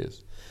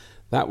 30s.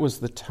 That was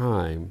the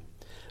time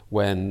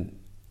when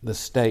the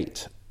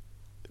state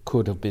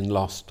could have been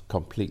lost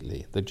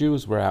completely. The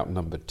Jews were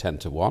outnumbered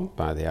 10-1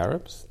 by the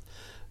Arabs,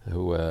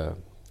 who were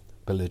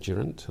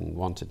belligerent and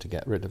wanted to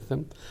get rid of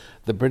them.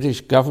 The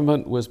British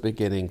government was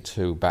beginning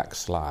to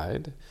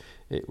backslide.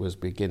 It was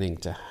beginning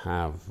to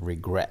have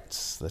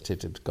regrets that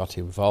it had got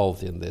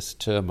involved in this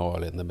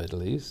turmoil in the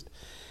Middle East.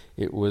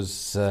 It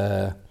was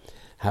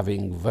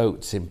having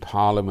votes in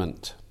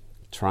Parliament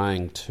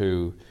trying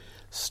to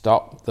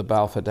stop the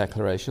Balfour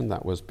Declaration.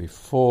 That was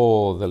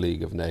before the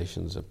League of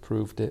Nations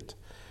approved it.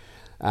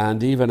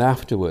 And even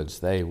afterwards,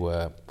 they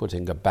were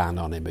putting a ban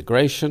on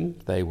immigration.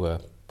 They were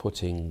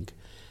putting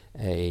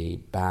a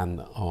ban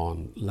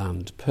on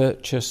land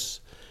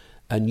purchase.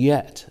 And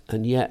yet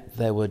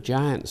there were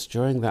giants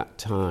during that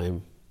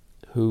time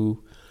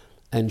who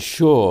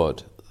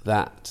ensured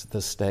that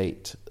the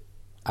state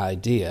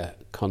idea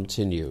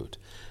continued.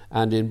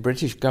 And in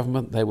British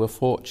government, they were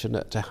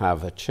fortunate to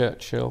have a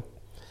Churchill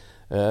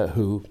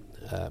who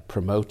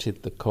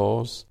promoted the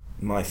cause.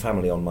 My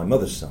family on my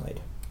mother's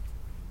side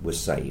was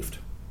saved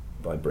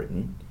by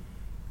Britain.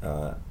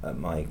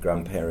 My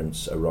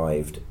grandparents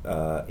arrived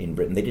in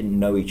Britain. They didn't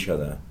know each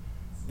other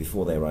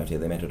before they arrived here.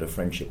 They met at a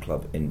friendship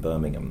club in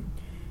Birmingham,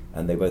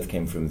 and they both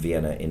came from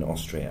Vienna in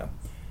Austria.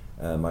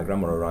 My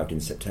grandma arrived in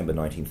September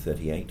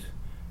 1938,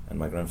 and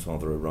my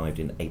grandfather arrived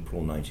in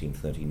April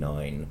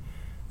 1939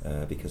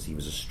 because he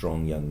was a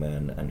strong young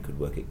man and could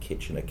work at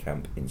Kitchener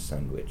Camp in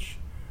Sandwich.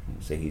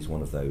 So he's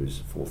one of those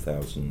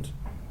 4,000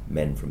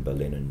 men from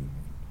Berlin and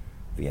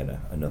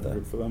Vienna. Another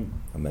good for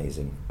them.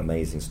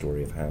 Amazing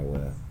story of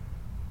how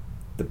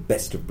the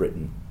best of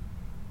Britain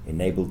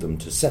enabled them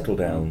to settle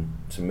down,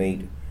 to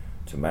meet,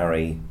 to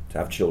marry, to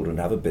have children,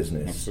 to have a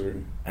business.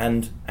 Absolutely.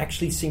 And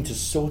actually seemed to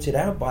sort it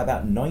out by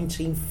about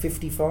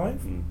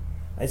 1955.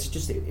 It's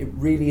just, it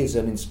really is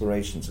an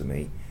inspiration to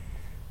me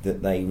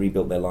that they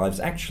rebuilt their lives.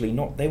 Actually,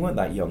 they weren't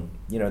that young.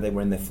 They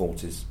were in their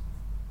 40s.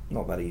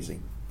 Not that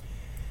easy.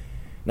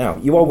 Now,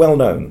 you are well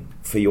known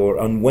for your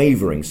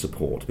unwavering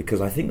support, because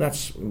I think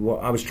that's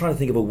what I was trying to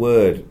think of a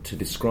word to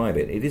describe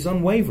it. It is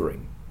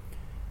unwavering.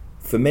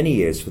 For many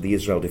years, for the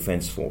Israel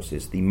Defense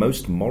Forces, the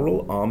most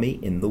moral army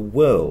in the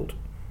world.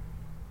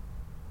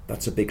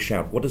 That's a big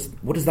shout. What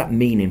does that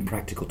mean in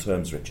practical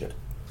terms, Richard?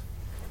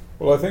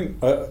 Well, I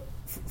think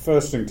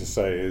first thing to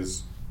say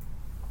is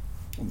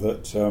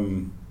that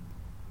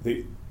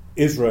the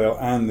Israel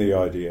and the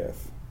IDF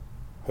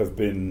have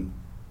been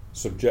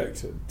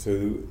subjected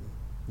to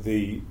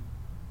the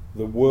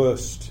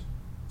worst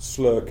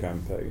slur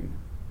campaign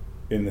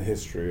in the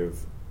history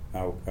of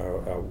our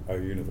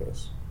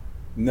universe.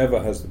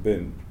 Never has there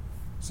been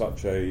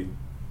such a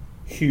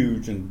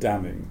huge and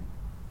damning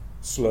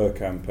slur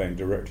campaign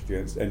directed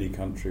against any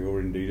country or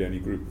indeed any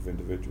group of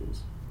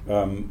individuals.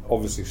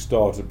 Obviously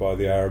started by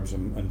the Arabs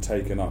and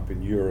taken up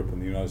in Europe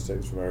and the United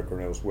States of America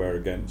and elsewhere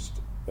against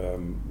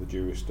the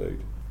Jewish state.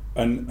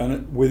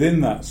 And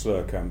within that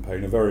slur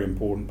campaign, a very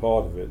important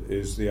part of it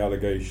is the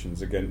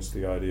allegations against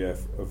the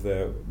IDF of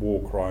their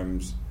war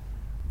crimes,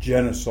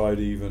 genocide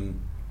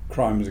even,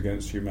 crimes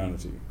against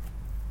humanity.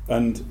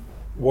 And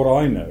what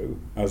I know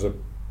as a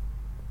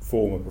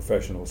former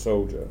professional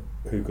soldier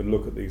who can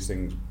look at these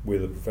things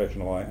with a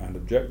professional eye and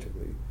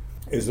objectively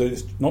is that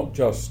it's not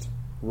just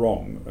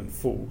wrong and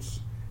false,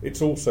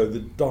 it's also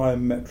the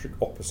diametric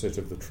opposite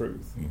of the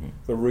truth. Mm-hmm.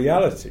 The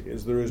reality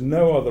is there is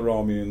no other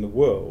army in the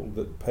world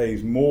that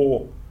pays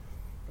more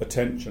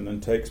attention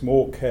and takes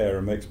more care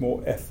and makes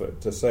more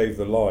effort to save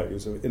the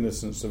lives of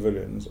innocent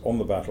civilians on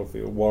the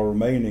battlefield while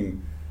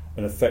remaining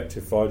an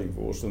effective fighting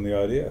force than the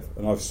IDF.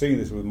 And I've seen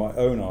this with my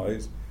own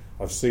eyes.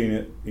 I've seen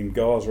it in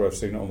Gaza, I've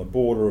seen it on the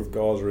border of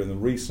Gaza in the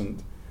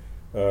recent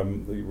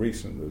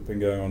that's been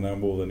going on now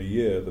more than a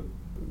year, the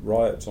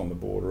riots on the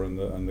border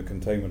and the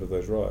containment of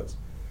those riots.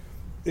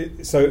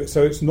 So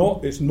it's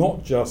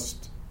not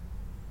just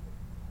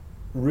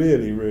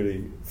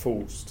really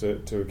false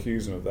to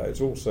accuse them of that.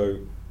 It's also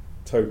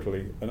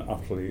totally and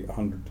utterly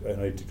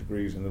 180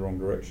 degrees in the wrong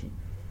direction.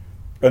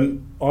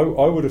 And I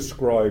would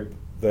ascribe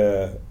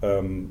the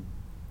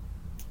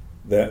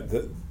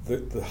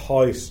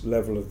highest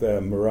level of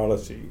their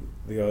morality,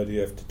 the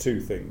IDF, to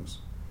two things.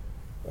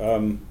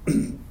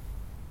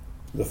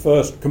 The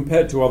first,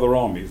 compared to other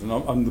armies,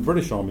 and the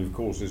British Army, of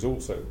course, is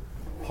also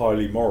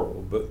highly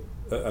moral, but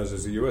as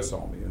is the US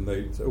Army, and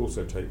they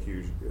also take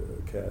huge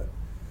care.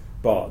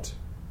 But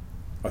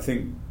I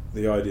think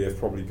the IDF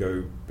probably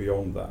go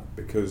beyond that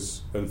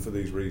because, and for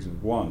these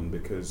reasons. One,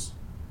 because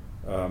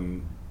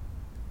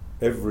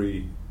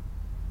every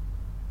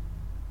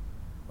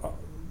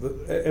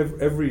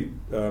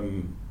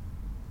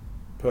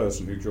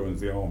person who joins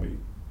the army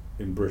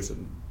in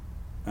Britain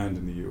and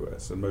in the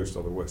US and most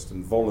other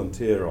Western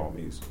volunteer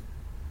armies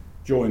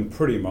join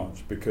pretty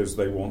much because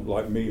they want,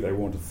 like me, they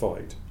want to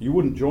fight. You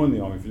wouldn't join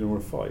the army if you didn't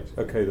want to fight.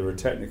 Okay, there are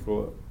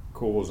technical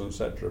cause,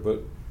 etc.,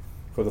 but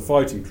for the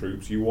fighting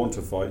troops, you want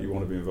to fight, you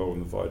want to be involved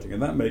in the fighting,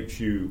 and that makes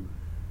you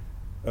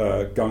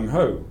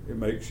gung-ho. It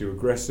makes you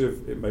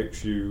aggressive. It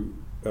makes you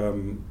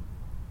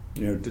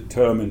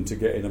determined to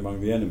get in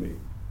among the enemy.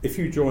 If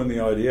you join the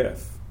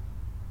IDF,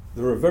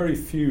 there are very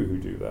few who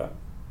do that,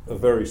 a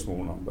very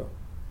small number.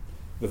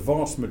 The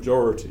vast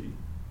majority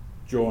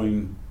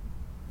join,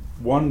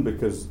 one,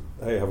 because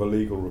they have a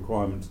legal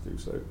requirement to do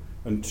so,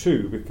 and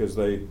two, because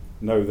they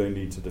know they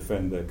need to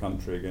defend their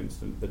country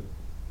against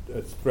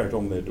a threat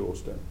on their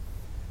doorstep.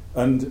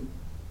 And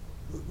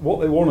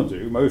what they want to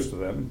do, most of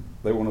them,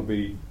 they want to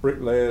be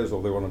bricklayers,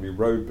 or they want to be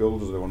road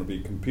builders, or they want to be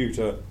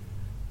computer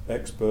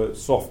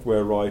experts,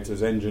 software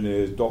writers,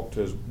 engineers,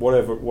 doctors,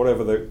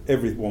 whatever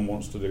everyone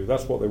wants to do.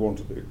 That's what they want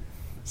to do.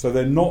 So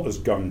they're not as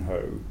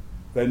gung-ho,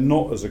 they're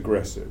not as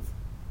aggressive,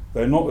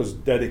 they're not as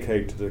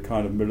dedicated to the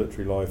kind of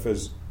military life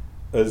as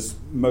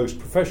most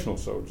professional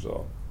soldiers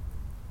are.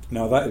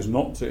 Now, that is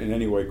not to in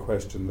any way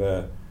question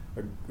their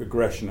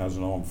aggression as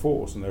an armed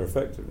force and their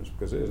effectiveness,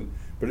 because it isn't.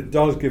 But it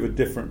does give puts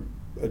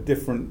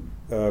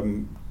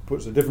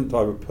a different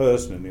type of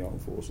person in the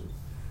armed forces.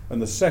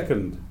 And the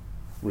second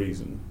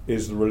reason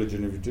is the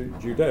religion of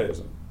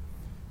Judaism.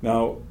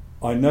 Now,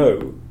 I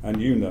know,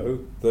 and you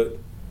know, that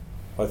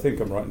I think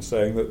I'm right in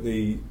saying that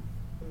the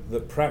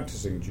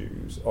practicing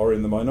Jews are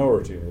in the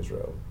minority in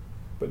Israel.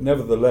 But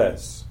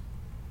nevertheless,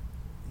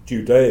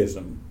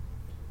 Judaism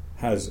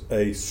has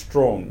a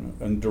strong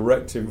and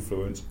direct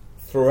influence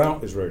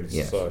throughout Israeli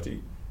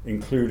society,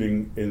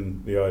 including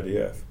in the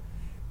IDF,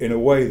 in a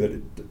way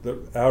that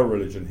our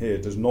religion here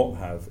does not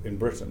have in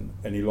Britain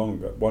any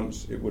longer.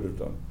 Once it would have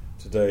done.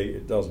 Today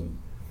it doesn't.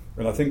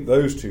 And I think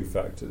those two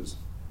factors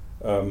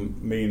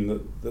mean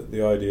that the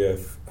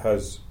IDF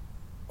has,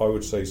 I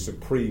would say,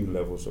 supreme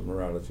levels of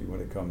morality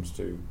when it comes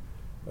to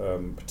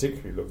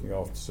particularly looking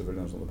after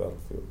civilians on the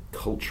battlefield.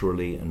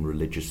 Culturally and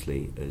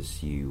religiously,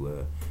 as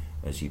you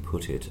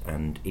put it,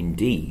 and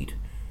indeed,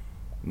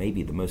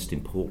 maybe the most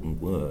important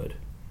word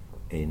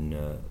in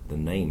the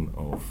name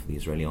of the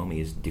Israeli army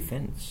is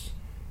defense.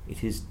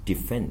 It is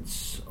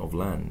defence of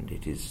land.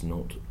 It is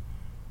not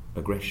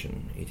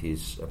aggression. It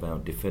is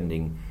about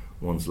defending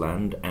one's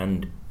land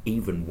and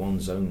even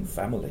one's own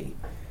family,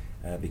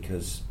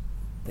 because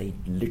they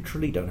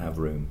literally don't have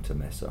room to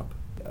mess up.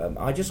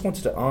 I just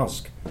wanted to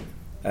ask,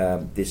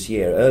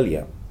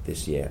 earlier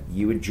this year,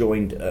 you had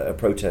joined a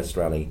protest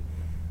rally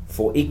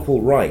for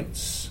equal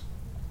rights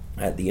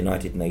at the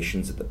United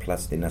Nations at the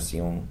Place des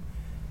Nations,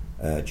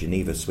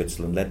 Geneva,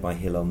 Switzerland, led by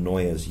Hillel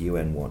Neuer's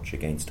UN Watch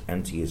against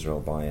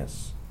anti-Israel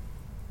bias.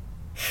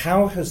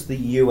 How has the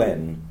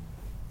UN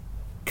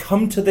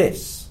come to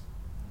this?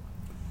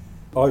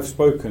 I've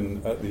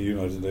spoken at the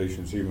United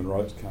Nations Human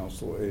Rights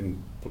Council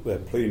in their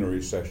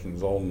plenary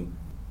sessions on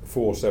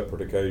 4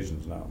 separate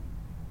occasions now.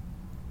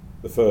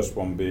 The first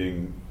one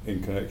being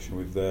in connection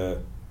with their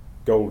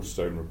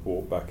Goldstone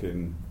report back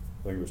in,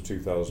 I think it was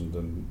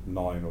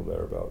 2009 or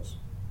thereabouts.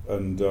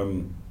 And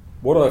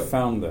what I've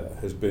found there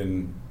has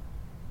been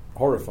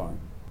horrifying.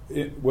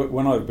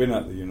 When I've been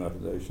at the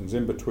United Nations,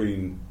 in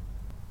between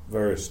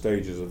various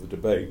stages of the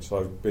debates,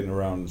 I've been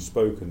around and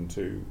spoken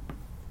to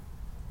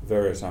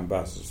various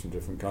ambassadors from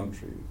different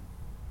countries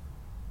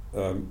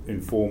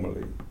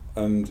informally.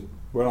 And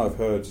when I've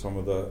heard some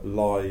of the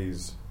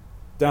lies,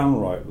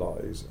 downright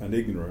lies and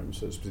ignorance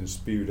that's been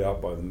spewed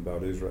out by them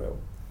about Israel,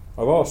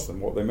 I've asked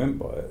them what they meant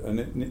by it. And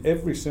in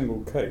every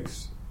single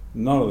case,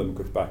 none of them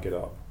could back it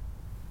up.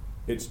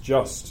 It's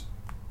just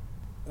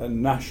a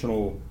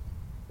national,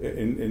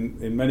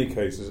 in many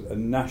cases, a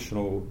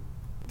national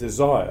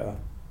desire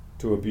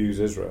to abuse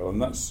Israel.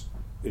 And that's,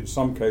 in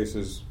some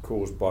cases,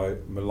 caused by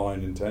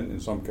malign intent, in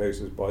some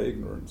cases by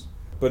ignorance.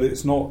 But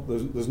it's not.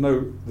 There's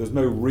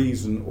no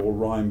reason or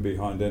rhyme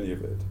behind any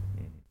of it.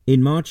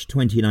 In March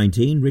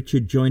 2019,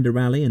 Richard joined a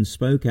rally and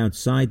spoke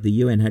outside the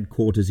UN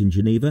headquarters in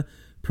Geneva,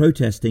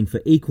 protesting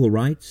for equal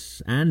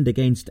rights and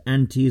against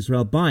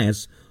anti-Israel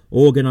bias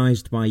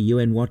organised by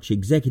UN Watch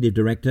Executive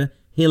Director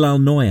Hillel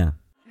Neuer.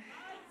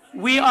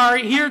 We are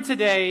here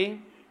today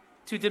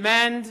to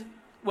demand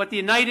what the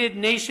United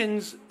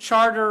Nations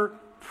Charter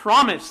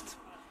promised.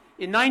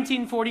 In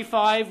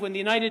 1945, when the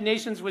United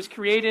Nations was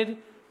created,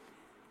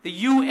 the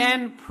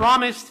UN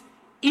promised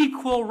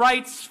equal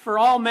rights for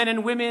all men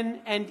and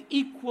women and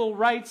equal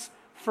rights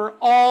for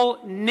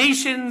all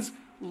nations,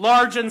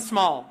 large and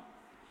small.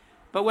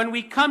 But when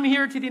we come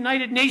here to the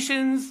United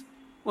Nations,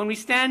 when we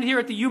stand here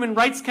at the Human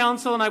Rights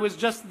Council, and I was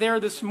just there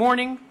this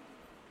morning,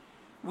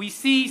 we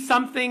see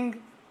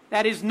something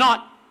that is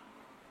not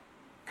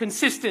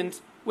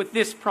consistent with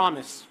this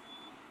promise.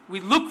 We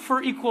look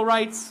for equal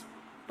rights,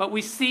 but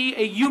we see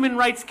a Human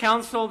Rights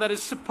Council that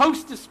is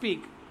supposed to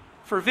speak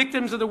for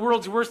victims of the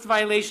world's worst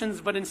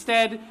violations, but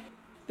instead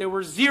there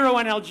were 0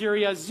 on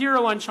Algeria,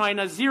 0 on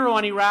China, 0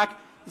 on Iraq,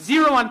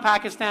 0 on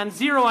Pakistan,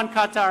 0 on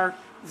Qatar,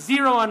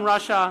 0 on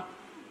Russia,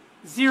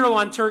 0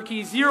 on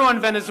Turkey, 0 on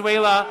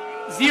Venezuela,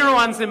 0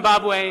 on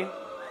Zimbabwe.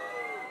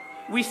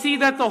 We see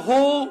that the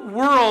whole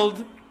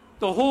world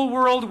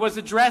was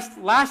addressed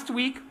last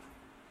week.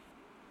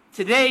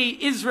 Today,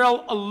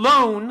 Israel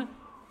alone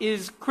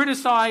is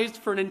criticized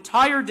for an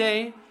entire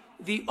day,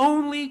 the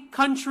only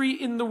country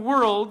in the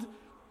world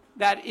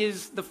that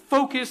is the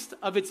focus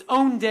of its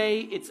own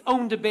day, its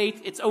own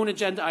debate, its own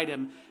agenda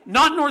item.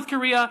 Not North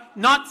Korea,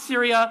 not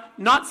Syria,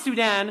 not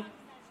Sudan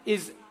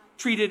is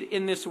treated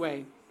in this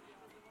way.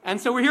 And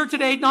so we're here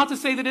today not to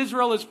say that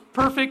Israel is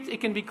perfect,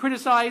 it can be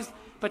criticized,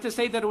 but to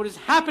say that what is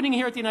happening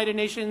here at the United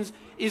Nations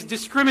is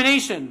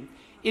discrimination.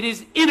 It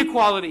is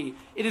inequality.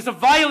 It is a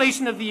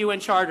violation of the UN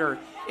Charter.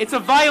 It's a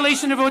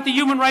violation of what the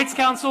Human Rights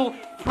Council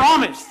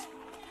promised.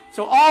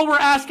 So all we're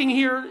asking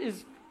here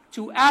is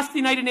to ask the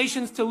United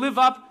Nations to live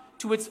up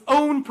to its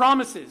own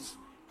promises.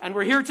 And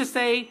we're here to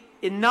say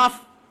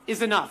enough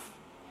is enough.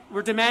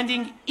 We're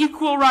demanding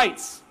equal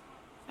rights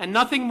and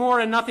nothing more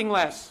and nothing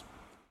less.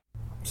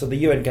 So the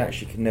UN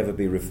actually can never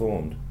be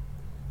reformed.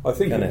 I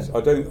think it's, it?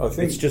 I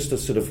think it's just a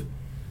sort of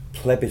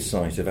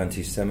plebiscite of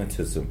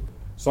anti-Semitism.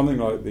 Something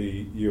like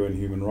the UN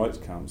Human Rights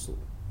Council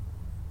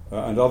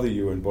and other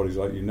UN bodies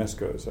like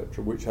UNESCO,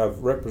 etc., which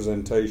have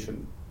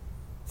representation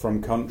from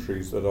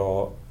countries that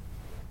are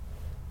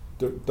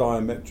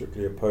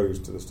diametrically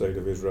opposed to the state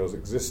of Israel's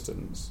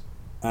existence,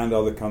 and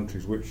other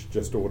countries which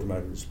just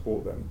automatically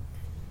support them,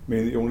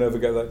 mean that you'll never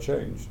get that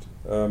changed.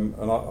 And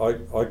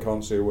I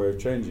can't see a way of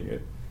changing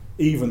it,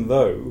 even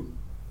though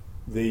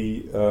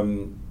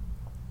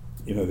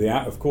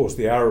of course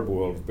the Arab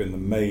world have been the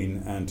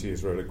main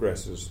anti-Israel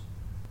aggressors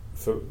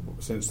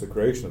since the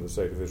creation of the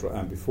State of Israel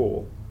and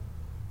before.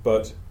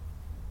 But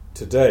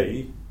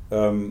today,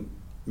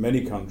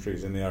 many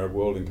countries in the Arab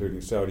world,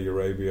 including Saudi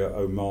Arabia,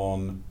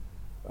 Oman,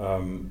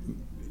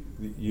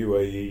 the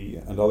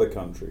UAE and other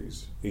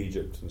countries,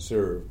 Egypt and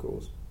Syria, of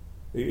course,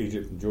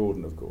 Egypt and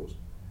Jordan, of course,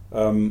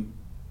 are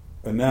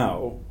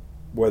now,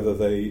 whether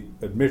they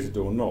admit it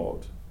or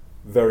not,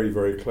 very,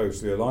 very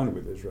closely aligned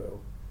with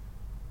Israel,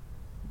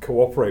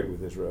 cooperate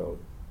with Israel,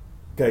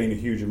 gain a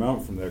huge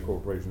amount from their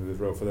cooperation with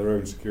Israel for their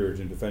own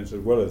security and defence as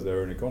well as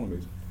their own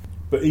economies.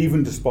 But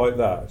even despite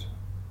that,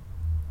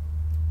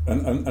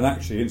 And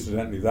actually,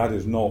 incidentally, that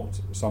is not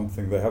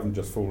something, they haven't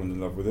just fallen in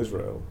love with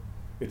Israel.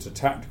 It's a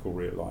tactical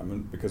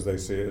realignment because they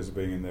see it as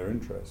being in their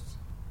interests.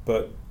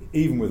 But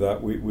even with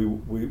that, we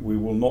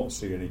will not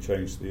see any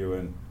change to the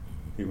UN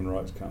Human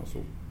Rights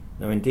Council.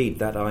 No, indeed,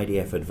 that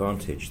IDF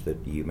advantage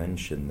that you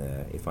mentioned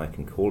there, if I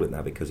can call it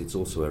that, because it's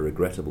also a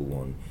regrettable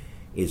one,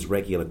 is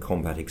regular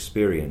combat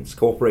experience.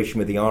 Cooperation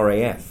with the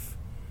RAF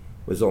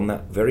was on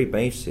that very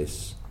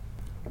basis,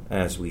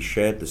 as we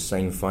shared the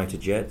same fighter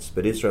jets,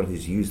 but Israel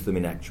has used them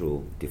in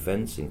actual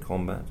defence, in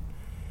combat.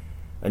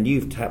 And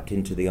you've tapped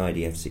into the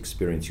IDF's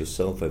experience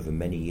yourself over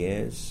many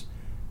years.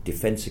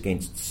 Defence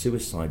against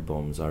suicide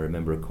bombs. I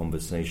remember a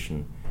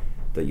conversation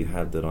that you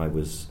had that I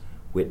was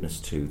witness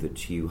to,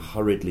 that you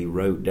hurriedly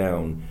wrote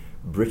down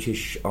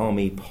British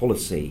Army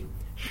policy,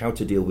 how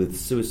to deal with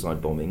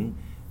suicide bombing,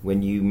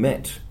 when you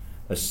met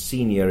a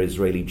senior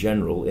Israeli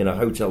general in a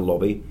hotel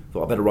lobby.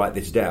 Thought, I better write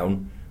this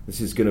down. This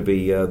is going to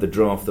be the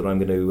draft that I'm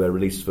going to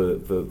release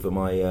for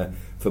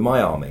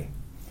my army.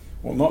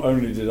 Well, not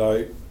only did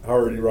I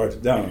hurriedly write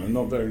it down, and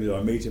not only did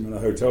I meet him in a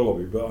hotel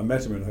lobby, but I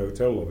met him in a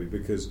hotel lobby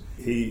because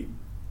he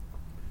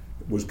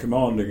was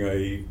commanding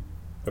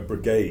a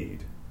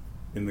brigade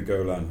in the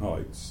Golan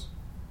Heights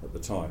at the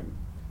time,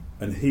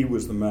 and he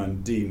was the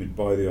man deemed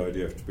by the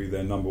IDF to be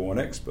their number one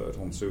expert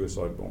on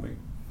suicide bombing.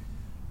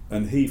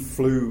 And he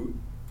flew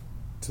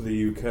to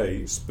the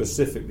UK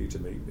specifically to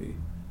meet me,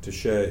 to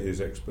share his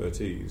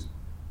expertise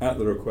at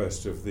the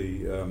request of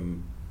the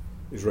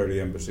Israeli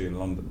embassy in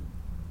London,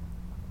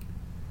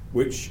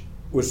 which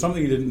was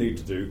something he didn't need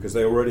to do because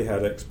they already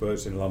had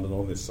experts in London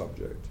on this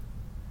subject.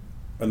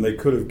 And they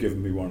could have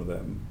given me one of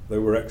them. They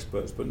were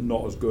experts, but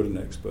not as good an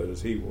expert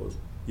as he was.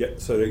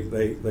 Yet, so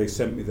they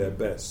sent me their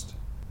best.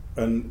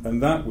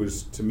 And that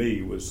was, to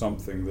me, was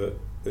something that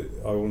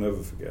I will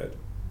never forget.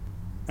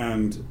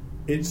 And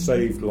it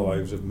saved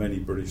lives of many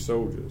British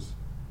soldiers.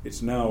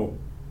 It's now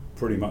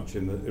pretty much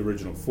in the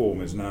original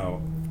form, is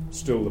now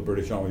still the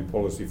British Army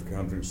policy for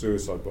countering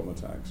suicide bomb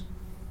attacks,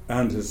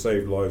 and has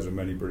saved lives of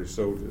many British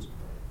soldiers.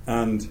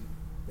 And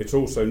it's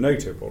also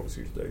NATO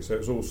policy today, so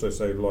it's also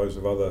saved lives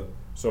of other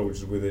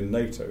soldiers within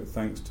NATO,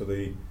 thanks to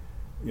the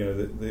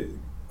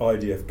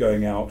IDF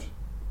going out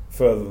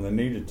further than they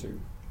needed to.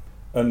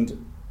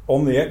 And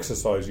on the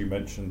exercise you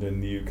mentioned in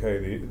the UK,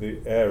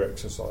 the air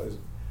exercise,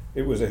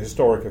 it was a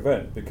historic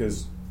event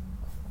because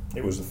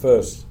it was the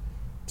first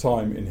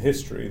time in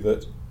history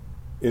that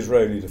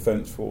Israeli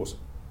Defence Force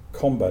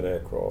combat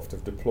aircraft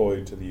have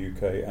deployed to the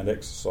UK and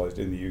exercised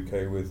in the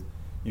UK with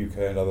UK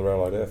and other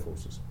Allied air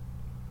forces.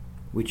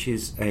 Which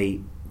is a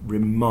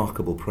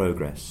remarkable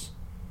progress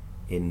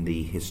in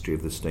the history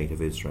of the State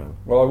of Israel.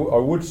 Well, I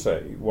would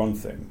say one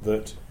thing,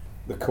 that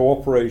the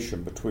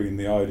cooperation between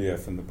the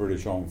IDF and the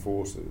British Armed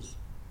Forces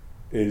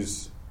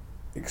is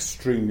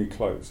extremely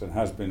close and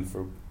has been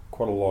for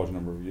quite a large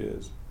number of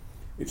years.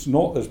 It's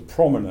not as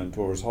prominent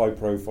or as high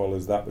profile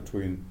as that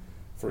between,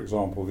 for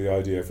example, the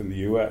IDF and the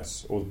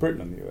US or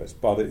Britain and the US,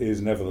 but it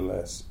is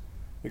nevertheless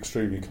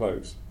extremely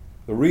close.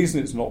 The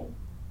reason it's not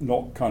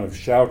kind of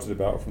shouted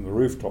about from the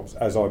rooftops,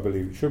 as I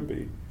believe it should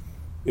be,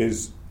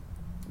 is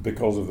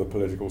because of the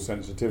political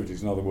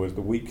sensitivities. In other words,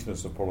 the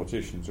weakness of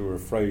politicians who are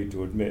afraid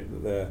to admit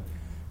that they're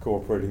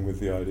cooperating with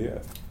the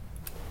IDF.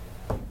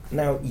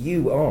 Now,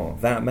 you are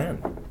that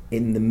man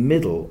in the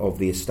middle of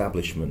the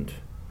establishment,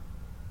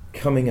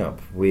 coming up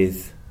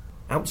with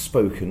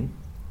outspoken,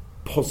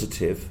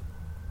 positive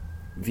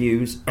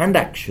views and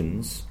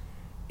actions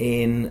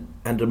in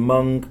and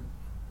among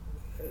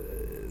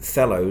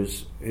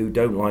fellows who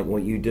don't like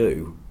what you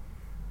do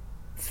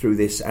through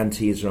this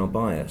anti-Israel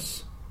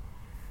bias.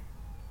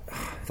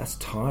 That's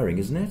tiring,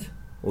 isn't it?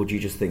 Or do you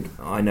just think,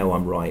 I know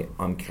I'm right,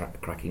 I'm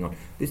cracking on?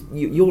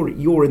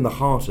 You're in the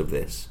heart of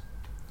this.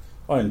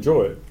 I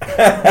enjoy it.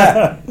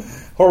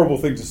 Horrible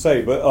thing to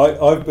say, but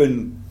I've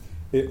been,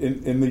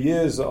 in the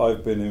years that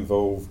I've been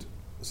involved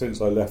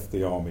since I left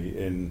the army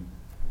in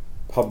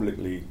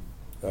publicly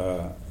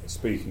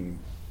speaking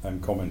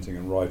and commenting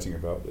and writing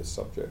about this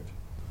subject,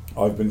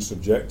 I've been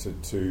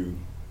subjected to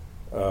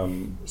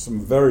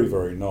some very,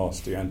 very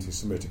nasty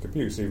anti-Semitic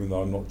abuse, even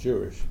though I'm not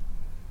Jewish.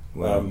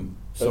 Well,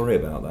 sorry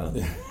about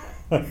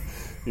that.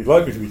 You'd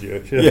like me to be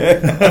Jewish,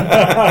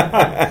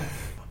 yeah.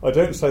 I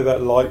don't say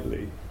that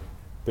lightly,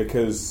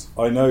 because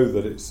I know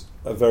that it's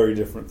a very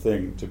different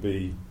thing to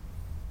be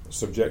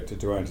subjected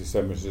to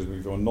anti-Semitism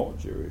if you're not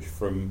Jewish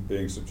from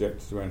being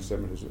subjected to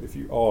anti-Semitism if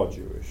you are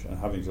Jewish and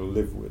having to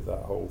live with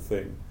that whole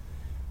thing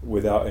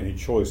without any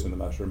choice in the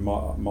matter. And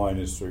mine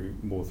is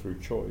more through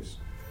choice.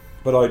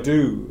 But I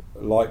do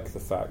like the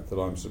fact that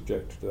I'm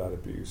subjected to that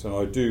abuse, and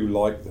I do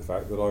like the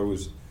fact that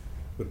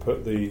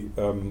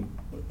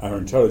our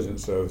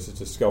intelligence services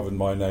discovered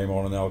my name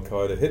on an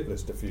Al-Qaeda hit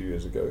list a few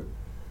years ago,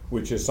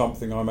 which is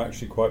something I'm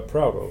actually quite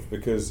proud of,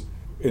 because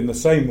in the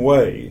same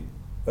way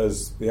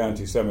as the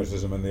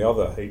anti-Semitism and the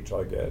other hate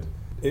I get,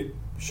 it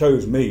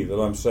shows me that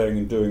I'm saying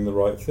and doing the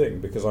right thing,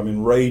 because I'm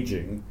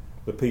enraging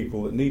the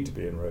people that need to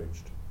be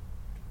enraged.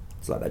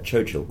 It's like that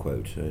Churchill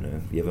quote,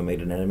 have you ever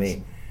made an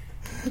enemy?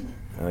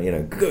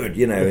 Good,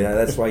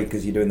 that's why,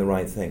 because you're doing the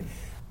right thing.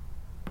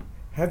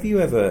 Have you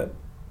ever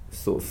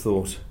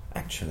thought,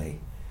 actually,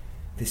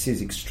 this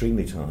is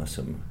extremely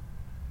tiresome.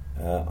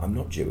 I'm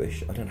not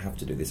Jewish. I don't have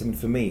to do this. I mean,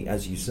 for me,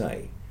 as you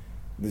say,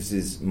 this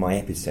is my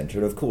epicenter.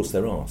 And of course,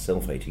 there are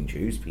self-hating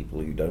Jews, people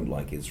who don't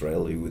like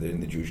Israel, who are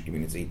within the Jewish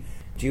community.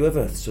 Do you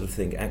ever sort of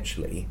think,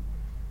 actually,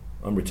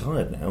 I'm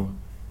retired now.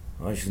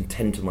 I should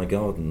tend to my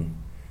garden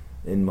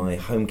in my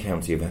home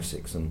county of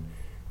Essex and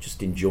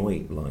just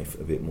enjoy life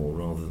a bit more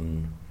rather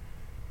than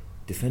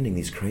defending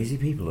these crazy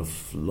people a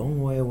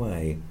long way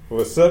away? Well,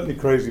 there's certainly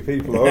crazy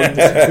people. I won't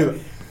disagree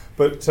with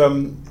that.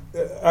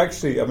 But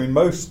actually, I mean,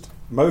 most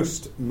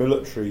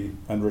military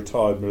and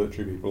retired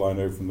military people I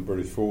know from the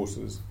British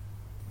forces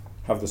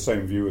have the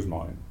same view as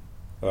mine.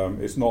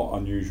 It's not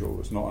unusual,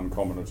 it's not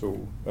uncommon at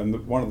all.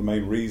 And one of the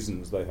main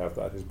reasons they have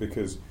that is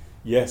because,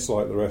 yes,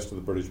 like the rest of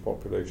the British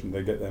population,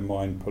 they get their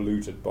mind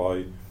polluted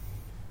by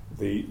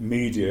the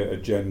media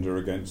agenda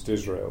against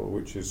Israel,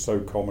 which is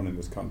so common in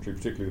this country,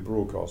 particularly the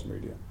broadcast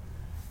media.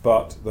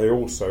 But they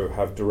also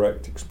have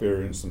direct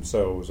experience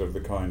themselves of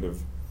the kind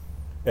of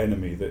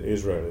enemy that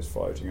Israel is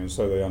fighting, and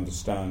so they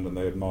understand and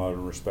they admire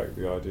and respect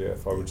the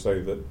IDF. I would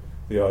say that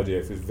the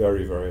IDF is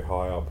very, very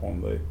high up on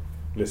the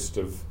list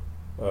of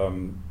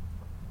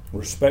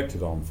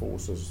respected armed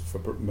forces for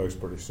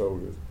most British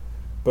soldiers.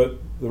 But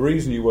the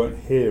reason you won't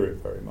hear it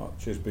very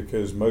much is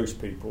because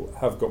most people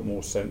have got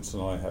more sense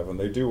than I have, and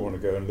they do want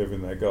to go and live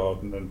in their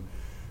garden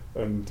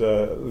and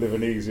live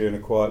an easy and a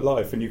quiet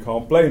life, and you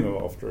can't blame them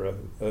after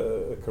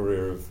a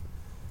career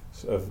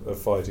of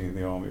fighting in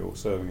the army or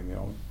serving in the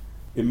army.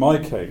 In my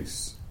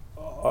case,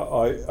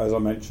 as I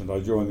mentioned, I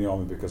joined the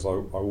army because I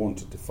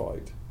wanted to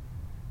fight.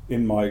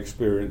 In my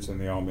experience in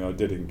the army, I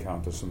did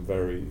encounter some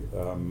very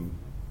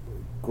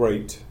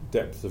great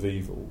depth of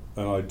evil,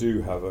 and I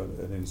do have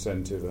an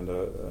incentive and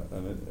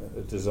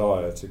a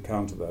desire to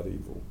counter that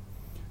evil.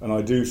 And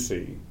I do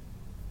see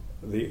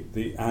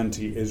the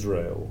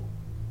anti-Israel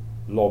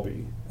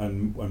lobby,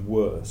 and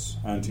worse,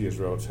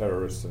 anti-Israel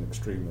terrorists and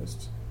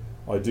extremists,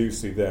 I do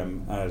see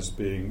them as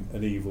being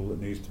an evil that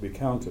needs to be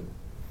countered.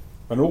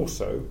 And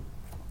also,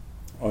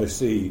 I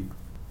see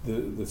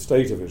the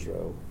state of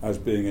Israel as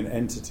being an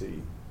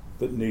entity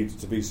that needs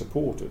to be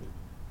supported.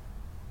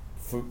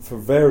 For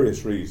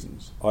various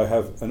reasons, I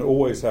have, and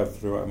always have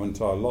throughout my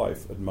entire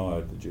life,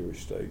 admired the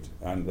Jewish state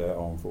and their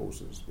armed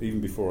forces.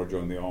 Even before I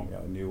joined the army,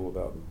 I knew all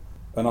about them.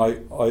 And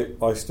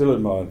I still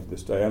admire them to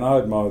this day, and I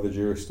admire the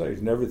Jewish state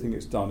and everything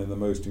it's done in the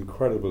most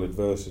incredible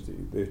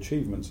adversity. The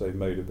achievements they've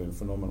made have been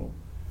phenomenal.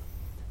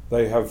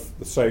 They have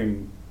the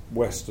same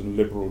Western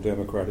liberal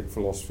democratic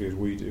philosophy as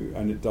we do,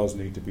 and it does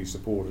need to be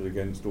supported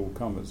against all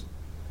comers.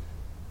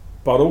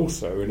 But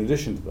also, in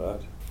addition to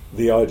that,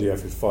 the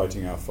IDF is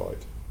fighting our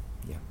fight.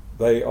 Yeah.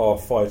 They are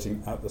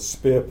fighting at the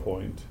spear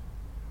point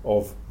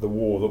of the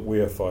war that we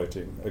are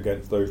fighting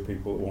against those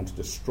people that want to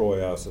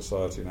destroy our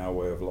society and our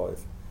way of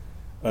life.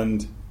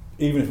 And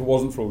even if it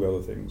wasn't for all the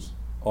other things,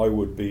 I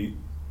would be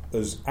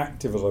as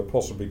active as I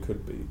possibly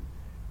could be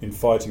in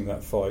fighting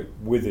that fight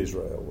with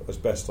Israel as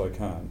best I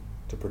can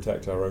to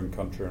protect our own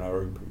country and our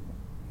own people.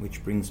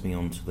 Which brings me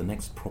on to the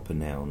next proper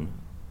noun,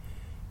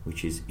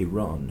 which is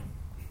Iran,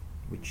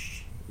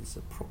 which is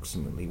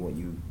approximately what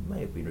you may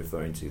have been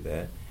referring to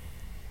there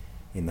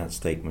in that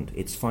statement.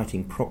 It's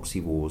fighting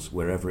proxy wars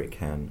wherever it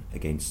can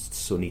against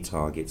Sunni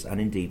targets, and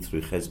indeed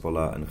through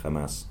Hezbollah and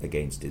Hamas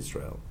against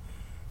Israel.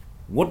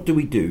 What do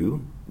we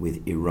do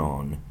with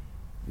Iran?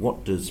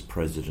 What does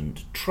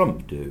President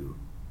Trump do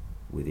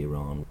with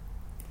Iran?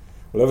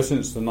 Well, ever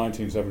since the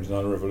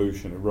 1979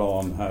 revolution,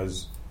 Iran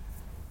has,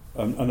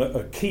 and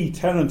a key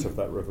tenet of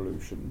that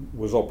revolution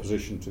was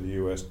opposition to the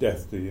US,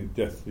 death to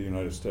the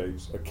United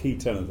States, a key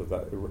tenet of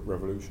that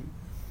revolution.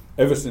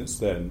 Ever since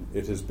then,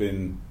 it has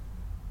been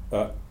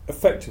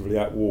effectively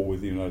at war with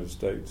the United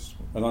States,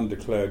 an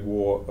undeclared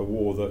war, a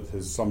war that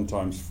has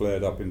sometimes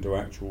flared up into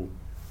actual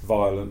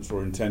violence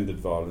or intended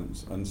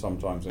violence, and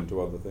sometimes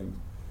into other things.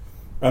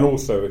 And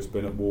also it's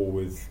been at war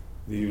with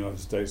the United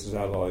States'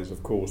 allies,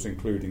 of course,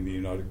 including the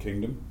United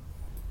Kingdom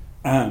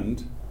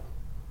and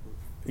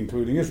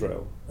including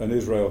Israel. And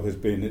Israel has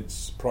been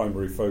its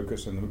primary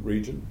focus in the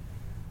region,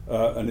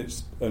 and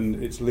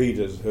its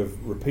leaders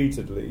have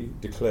repeatedly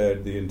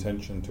declared the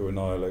intention to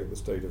annihilate the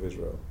state of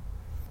Israel.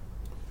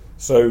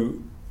 So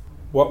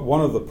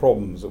one of the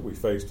problems that we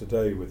face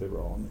today with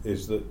Iran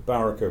is that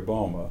Barack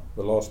Obama,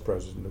 the last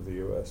president of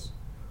the US,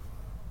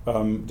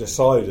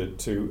 decided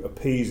to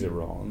appease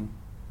Iran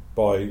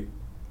by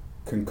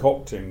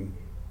concocting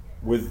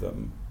with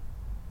them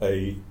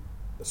a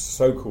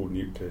so-called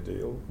nuclear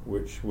deal,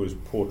 which was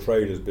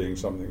portrayed as being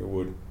something that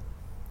would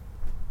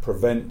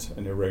prevent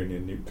an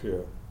Iranian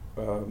nuclear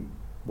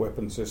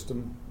weapon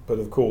system, but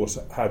of course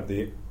had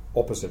the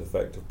opposite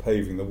effect of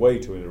paving the way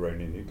to an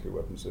Iranian nuclear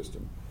weapon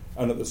system,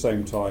 and at the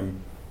same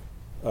time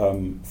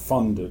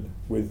funded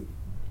with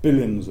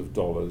billions of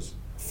dollars,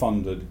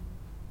 funded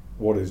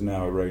what is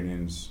now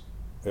Iran's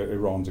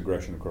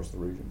aggression across the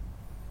region.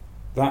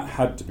 That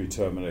had to be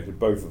terminated.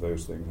 Both of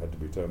those things had to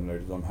be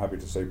terminated. I'm happy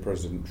to say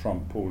President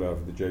Trump pulled out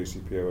of the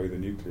JCPOA, the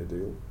nuclear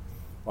deal,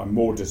 I'm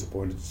more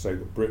disappointed to say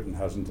that Britain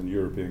hasn't and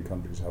European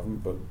countries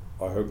haven't, but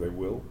I hope they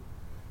will.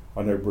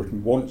 I know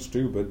Britain wants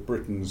to, but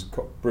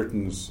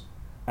Britain's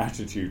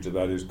attitude to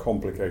that is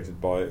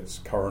complicated by its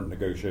current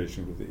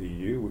negotiation with the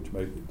EU, which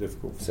make it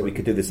difficult. So we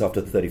could do this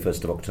after the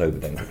 31st of October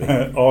then, could we?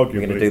 Arguably.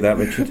 You're going to do that,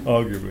 Richard?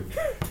 Arguably.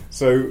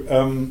 So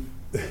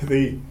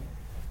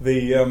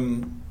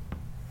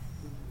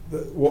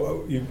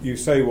you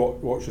say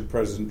what should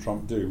President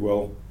Trump do?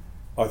 Well,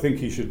 I think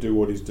he should do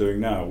what he's doing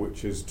now,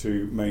 which is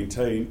to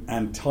maintain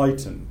and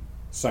tighten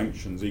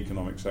sanctions,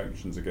 economic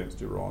sanctions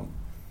against Iran,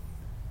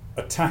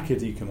 attack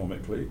it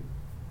economically,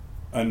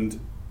 and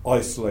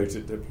isolate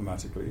it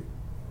diplomatically,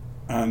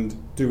 and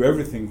do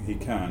everything he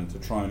can to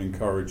try and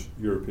encourage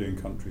European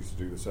countries to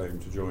do the same,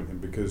 to join him.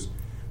 Because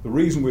the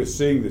reason we're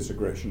seeing this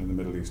aggression in the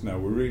Middle East now,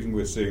 the reason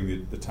we're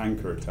seeing the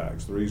tanker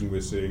attacks, the reason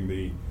we're seeing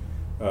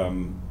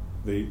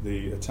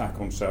the attack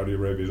on Saudi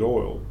Arabia's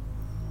oil,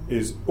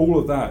 is all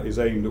of that is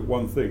aimed at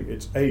one thing.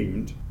 It's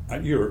aimed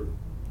at Europe.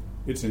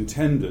 It's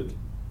intended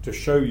to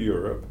show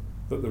Europe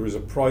that there is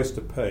a price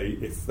to pay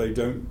if they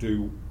don't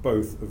do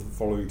both of the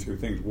following two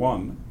things.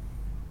 One,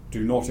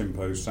 do not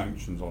impose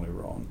sanctions on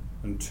Iran,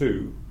 and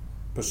two,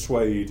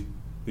 persuade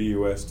the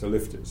US to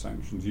lift its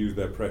sanctions, use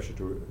their pressure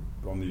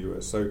on the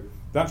US. So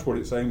that's what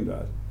it's aimed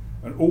at.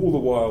 And all the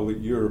while that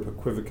Europe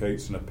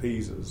equivocates and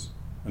appeases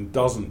and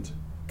doesn't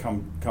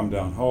come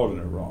down hard on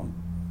Iran,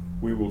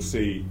 we will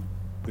see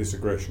this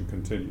aggression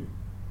continue.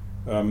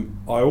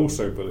 I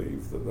also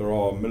believe that there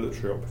are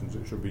military options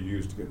that should be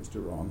used against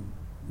Iran.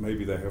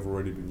 Maybe they have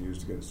already been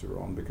used against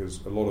Iran,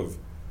 because a lot of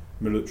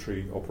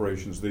military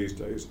operations these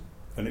days,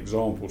 an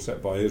example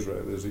set by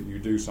Israel is that you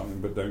do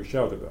something but don't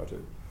shout about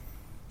it.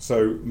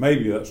 So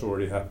maybe that's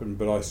already happened,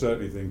 but I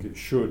certainly think it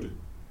should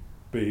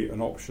be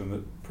an option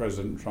that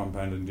President Trump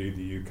and indeed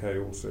the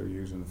UK also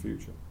use in the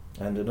future.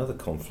 And another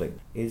conflict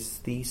is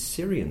the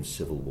Syrian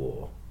civil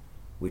war,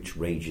 which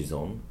rages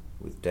on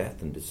with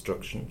death and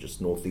destruction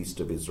just northeast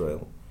of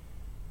Israel.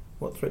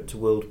 What threat to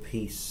world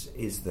peace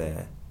is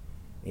there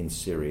in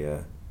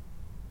Syria,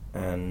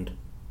 and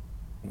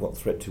what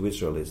threat to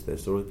Israel is there?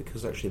 So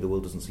because actually the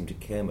world doesn't seem to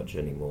care much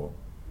anymore,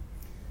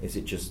 is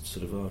it just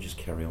sort of, just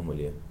carry on, will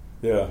you?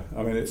 Yeah,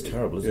 I mean it's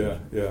terrible, isn't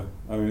it? Yeah.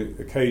 I mean,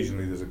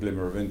 occasionally there's a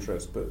glimmer of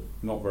interest, but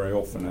not very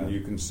often. And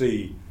you can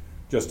see,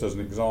 just as an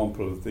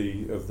example of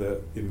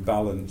the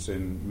imbalance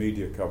in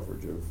media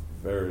coverage of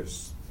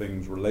various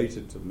things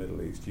related to the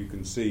Middle East, you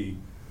can see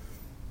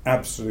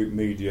absolute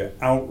media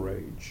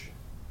outrage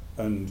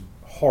and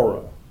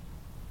horror,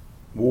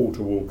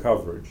 wall-to-wall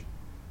coverage,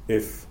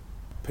 if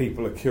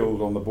people are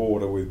killed on the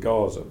border with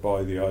Gaza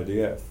by the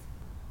IDF.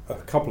 A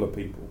couple of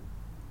people.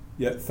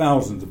 Yet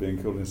thousands are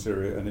being killed in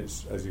Syria, and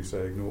it's, as you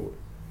say, ignored.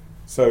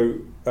 So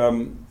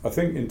I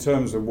think in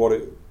terms of what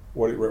it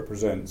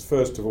represents,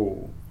 first of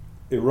all,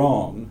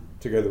 Iran,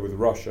 together with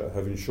Russia,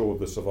 have ensured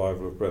the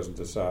survival of President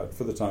Assad,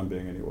 for the time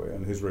being anyway,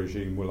 and his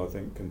regime will, I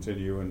think,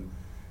 continue, and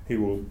he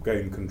will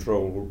gain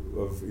control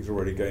of, he's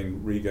already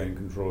regained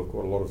control of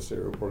quite a lot of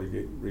Syria, will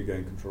probably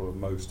regain control of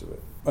most of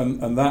it.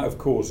 And that, of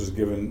course, has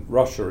given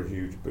Russia a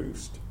huge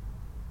boost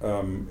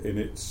in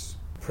its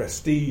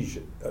prestige,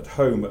 at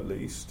home at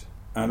least,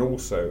 and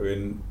also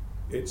in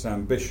its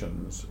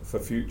ambitions for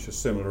future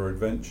similar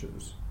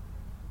adventures,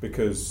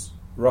 because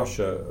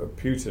Russia,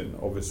 Putin,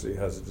 obviously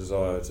has a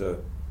desire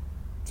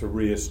to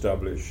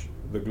re-establish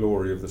the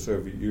glory of the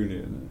Soviet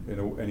Union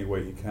in any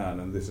way he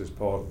can, and this is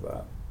part of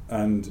that.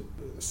 And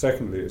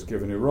secondly, it's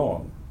given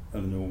Iran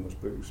an enormous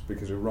boost,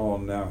 because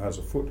Iran now has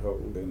a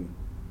foothold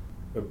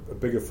a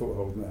bigger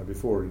foothold than it had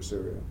before in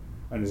Syria,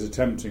 and is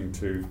attempting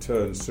to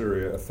turn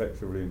Syria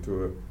effectively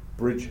into a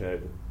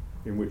bridgehead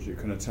in which it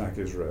can attack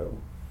Israel,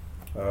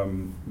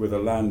 with a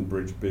land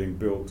bridge being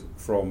built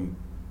from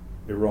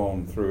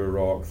Iran through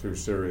Iraq, through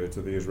Syria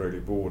to the Israeli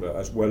border,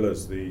 as well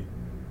as the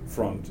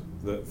front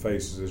that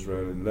faces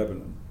Israel in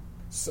Lebanon.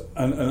 So,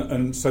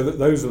 and so that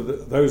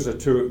those are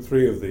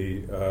three of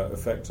the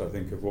effects, I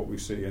think, of what we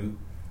see. And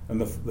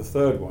the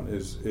third one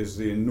is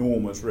the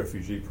enormous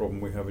refugee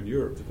problem we have in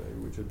Europe today,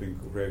 which has been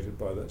created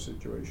by that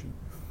situation,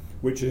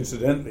 which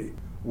incidentally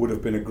would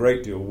have been a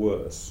great deal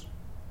worse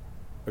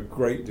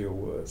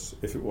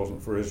if it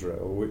wasn't for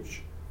Israel,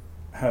 which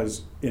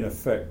has in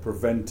effect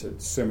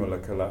prevented similar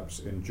collapse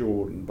in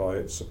Jordan by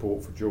its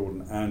support for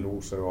Jordan, and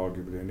also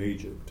arguably in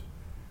Egypt,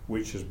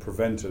 which has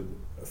prevented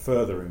a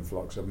further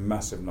influx of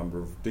massive number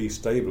of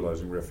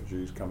destabilising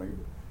refugees coming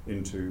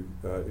into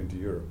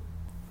Europe.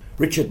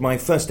 Richard, my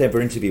first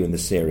ever interview in the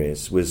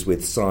series was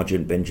with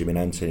Sergeant Benjamin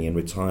Anthony and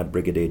retired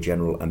Brigadier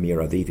General Amir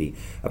Avivi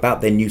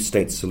about their New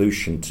State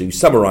solution to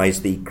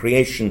summarise the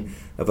creation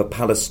of a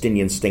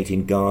Palestinian state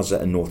in Gaza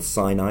and North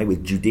Sinai,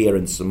 with Judea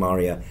and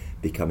Samaria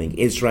becoming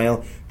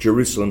Israel.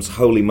 Jerusalem's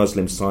holy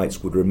Muslim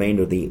sites would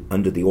remain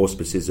under the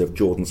auspices of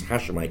Jordan's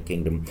Hashemite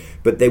kingdom,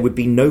 but there would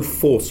be no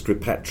forced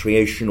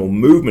repatriation or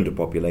movement of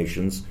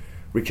populations.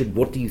 Richard,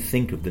 what do you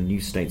think of the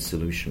New State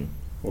solution?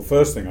 Well,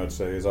 first thing I'd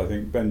say is I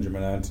think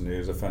Benjamin Anthony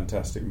is a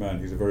fantastic man.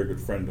 He's a very good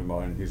friend of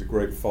mine. He's a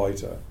great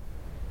fighter,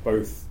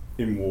 both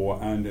in war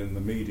and in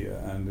the media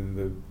and in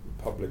the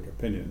public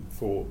opinion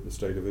for the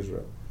State of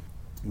Israel.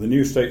 The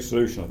new state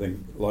solution, I think,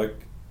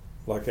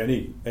 like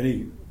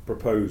any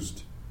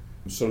proposed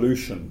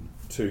solution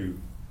to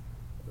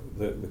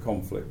the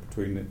conflict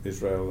between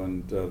Israel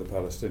and the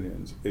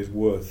Palestinians, is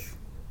worth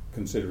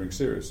considering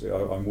seriously.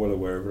 I'm well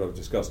aware of it. I've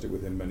discussed it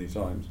with him many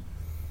times,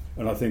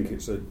 and I think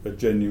it's a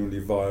genuinely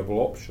viable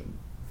option.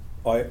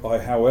 I,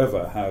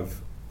 however,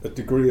 have a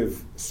degree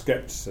of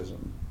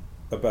scepticism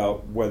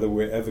about whether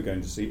we're ever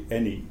going to see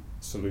any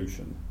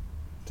solution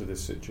to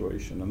this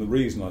situation. And the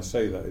reason I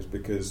say that is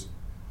because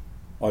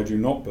I do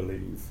not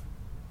believe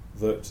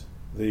that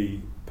the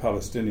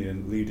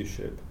Palestinian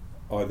leadership,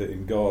 either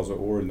in Gaza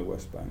or in the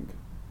West Bank,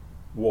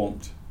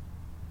 want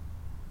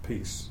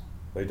peace.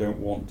 They don't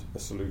want a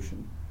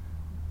solution.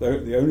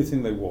 The only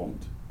thing they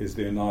want is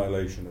the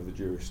annihilation of the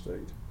Jewish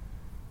state.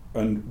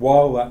 And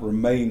while that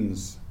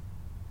remains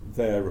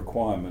their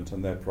requirement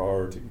and their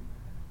priority,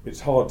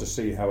 it's hard to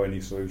see how any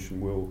solution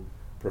will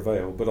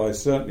prevail. But I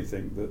certainly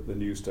think that the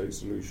new state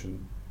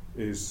solution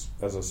is,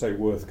 as I say,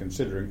 worth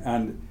considering.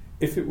 And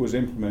if it was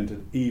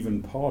implemented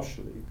even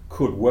partially,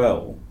 could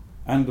well,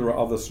 and there are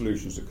other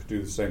solutions that could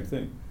do the same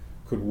thing,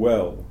 could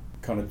well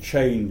kind of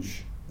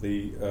change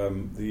the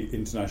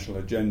international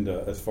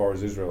agenda as far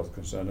as Israel is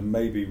concerned, and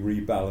maybe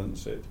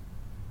rebalance it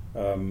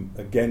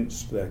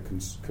against their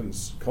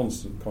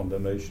constant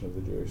condemnation of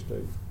the Jewish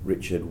state.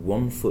 Richard,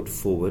 1 foot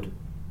forward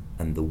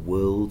and the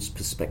world's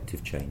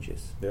perspective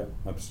changes. Yeah,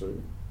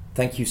 absolutely.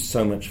 Thank you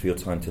so much for your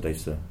time today,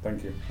 sir.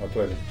 Thank you. My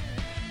pleasure.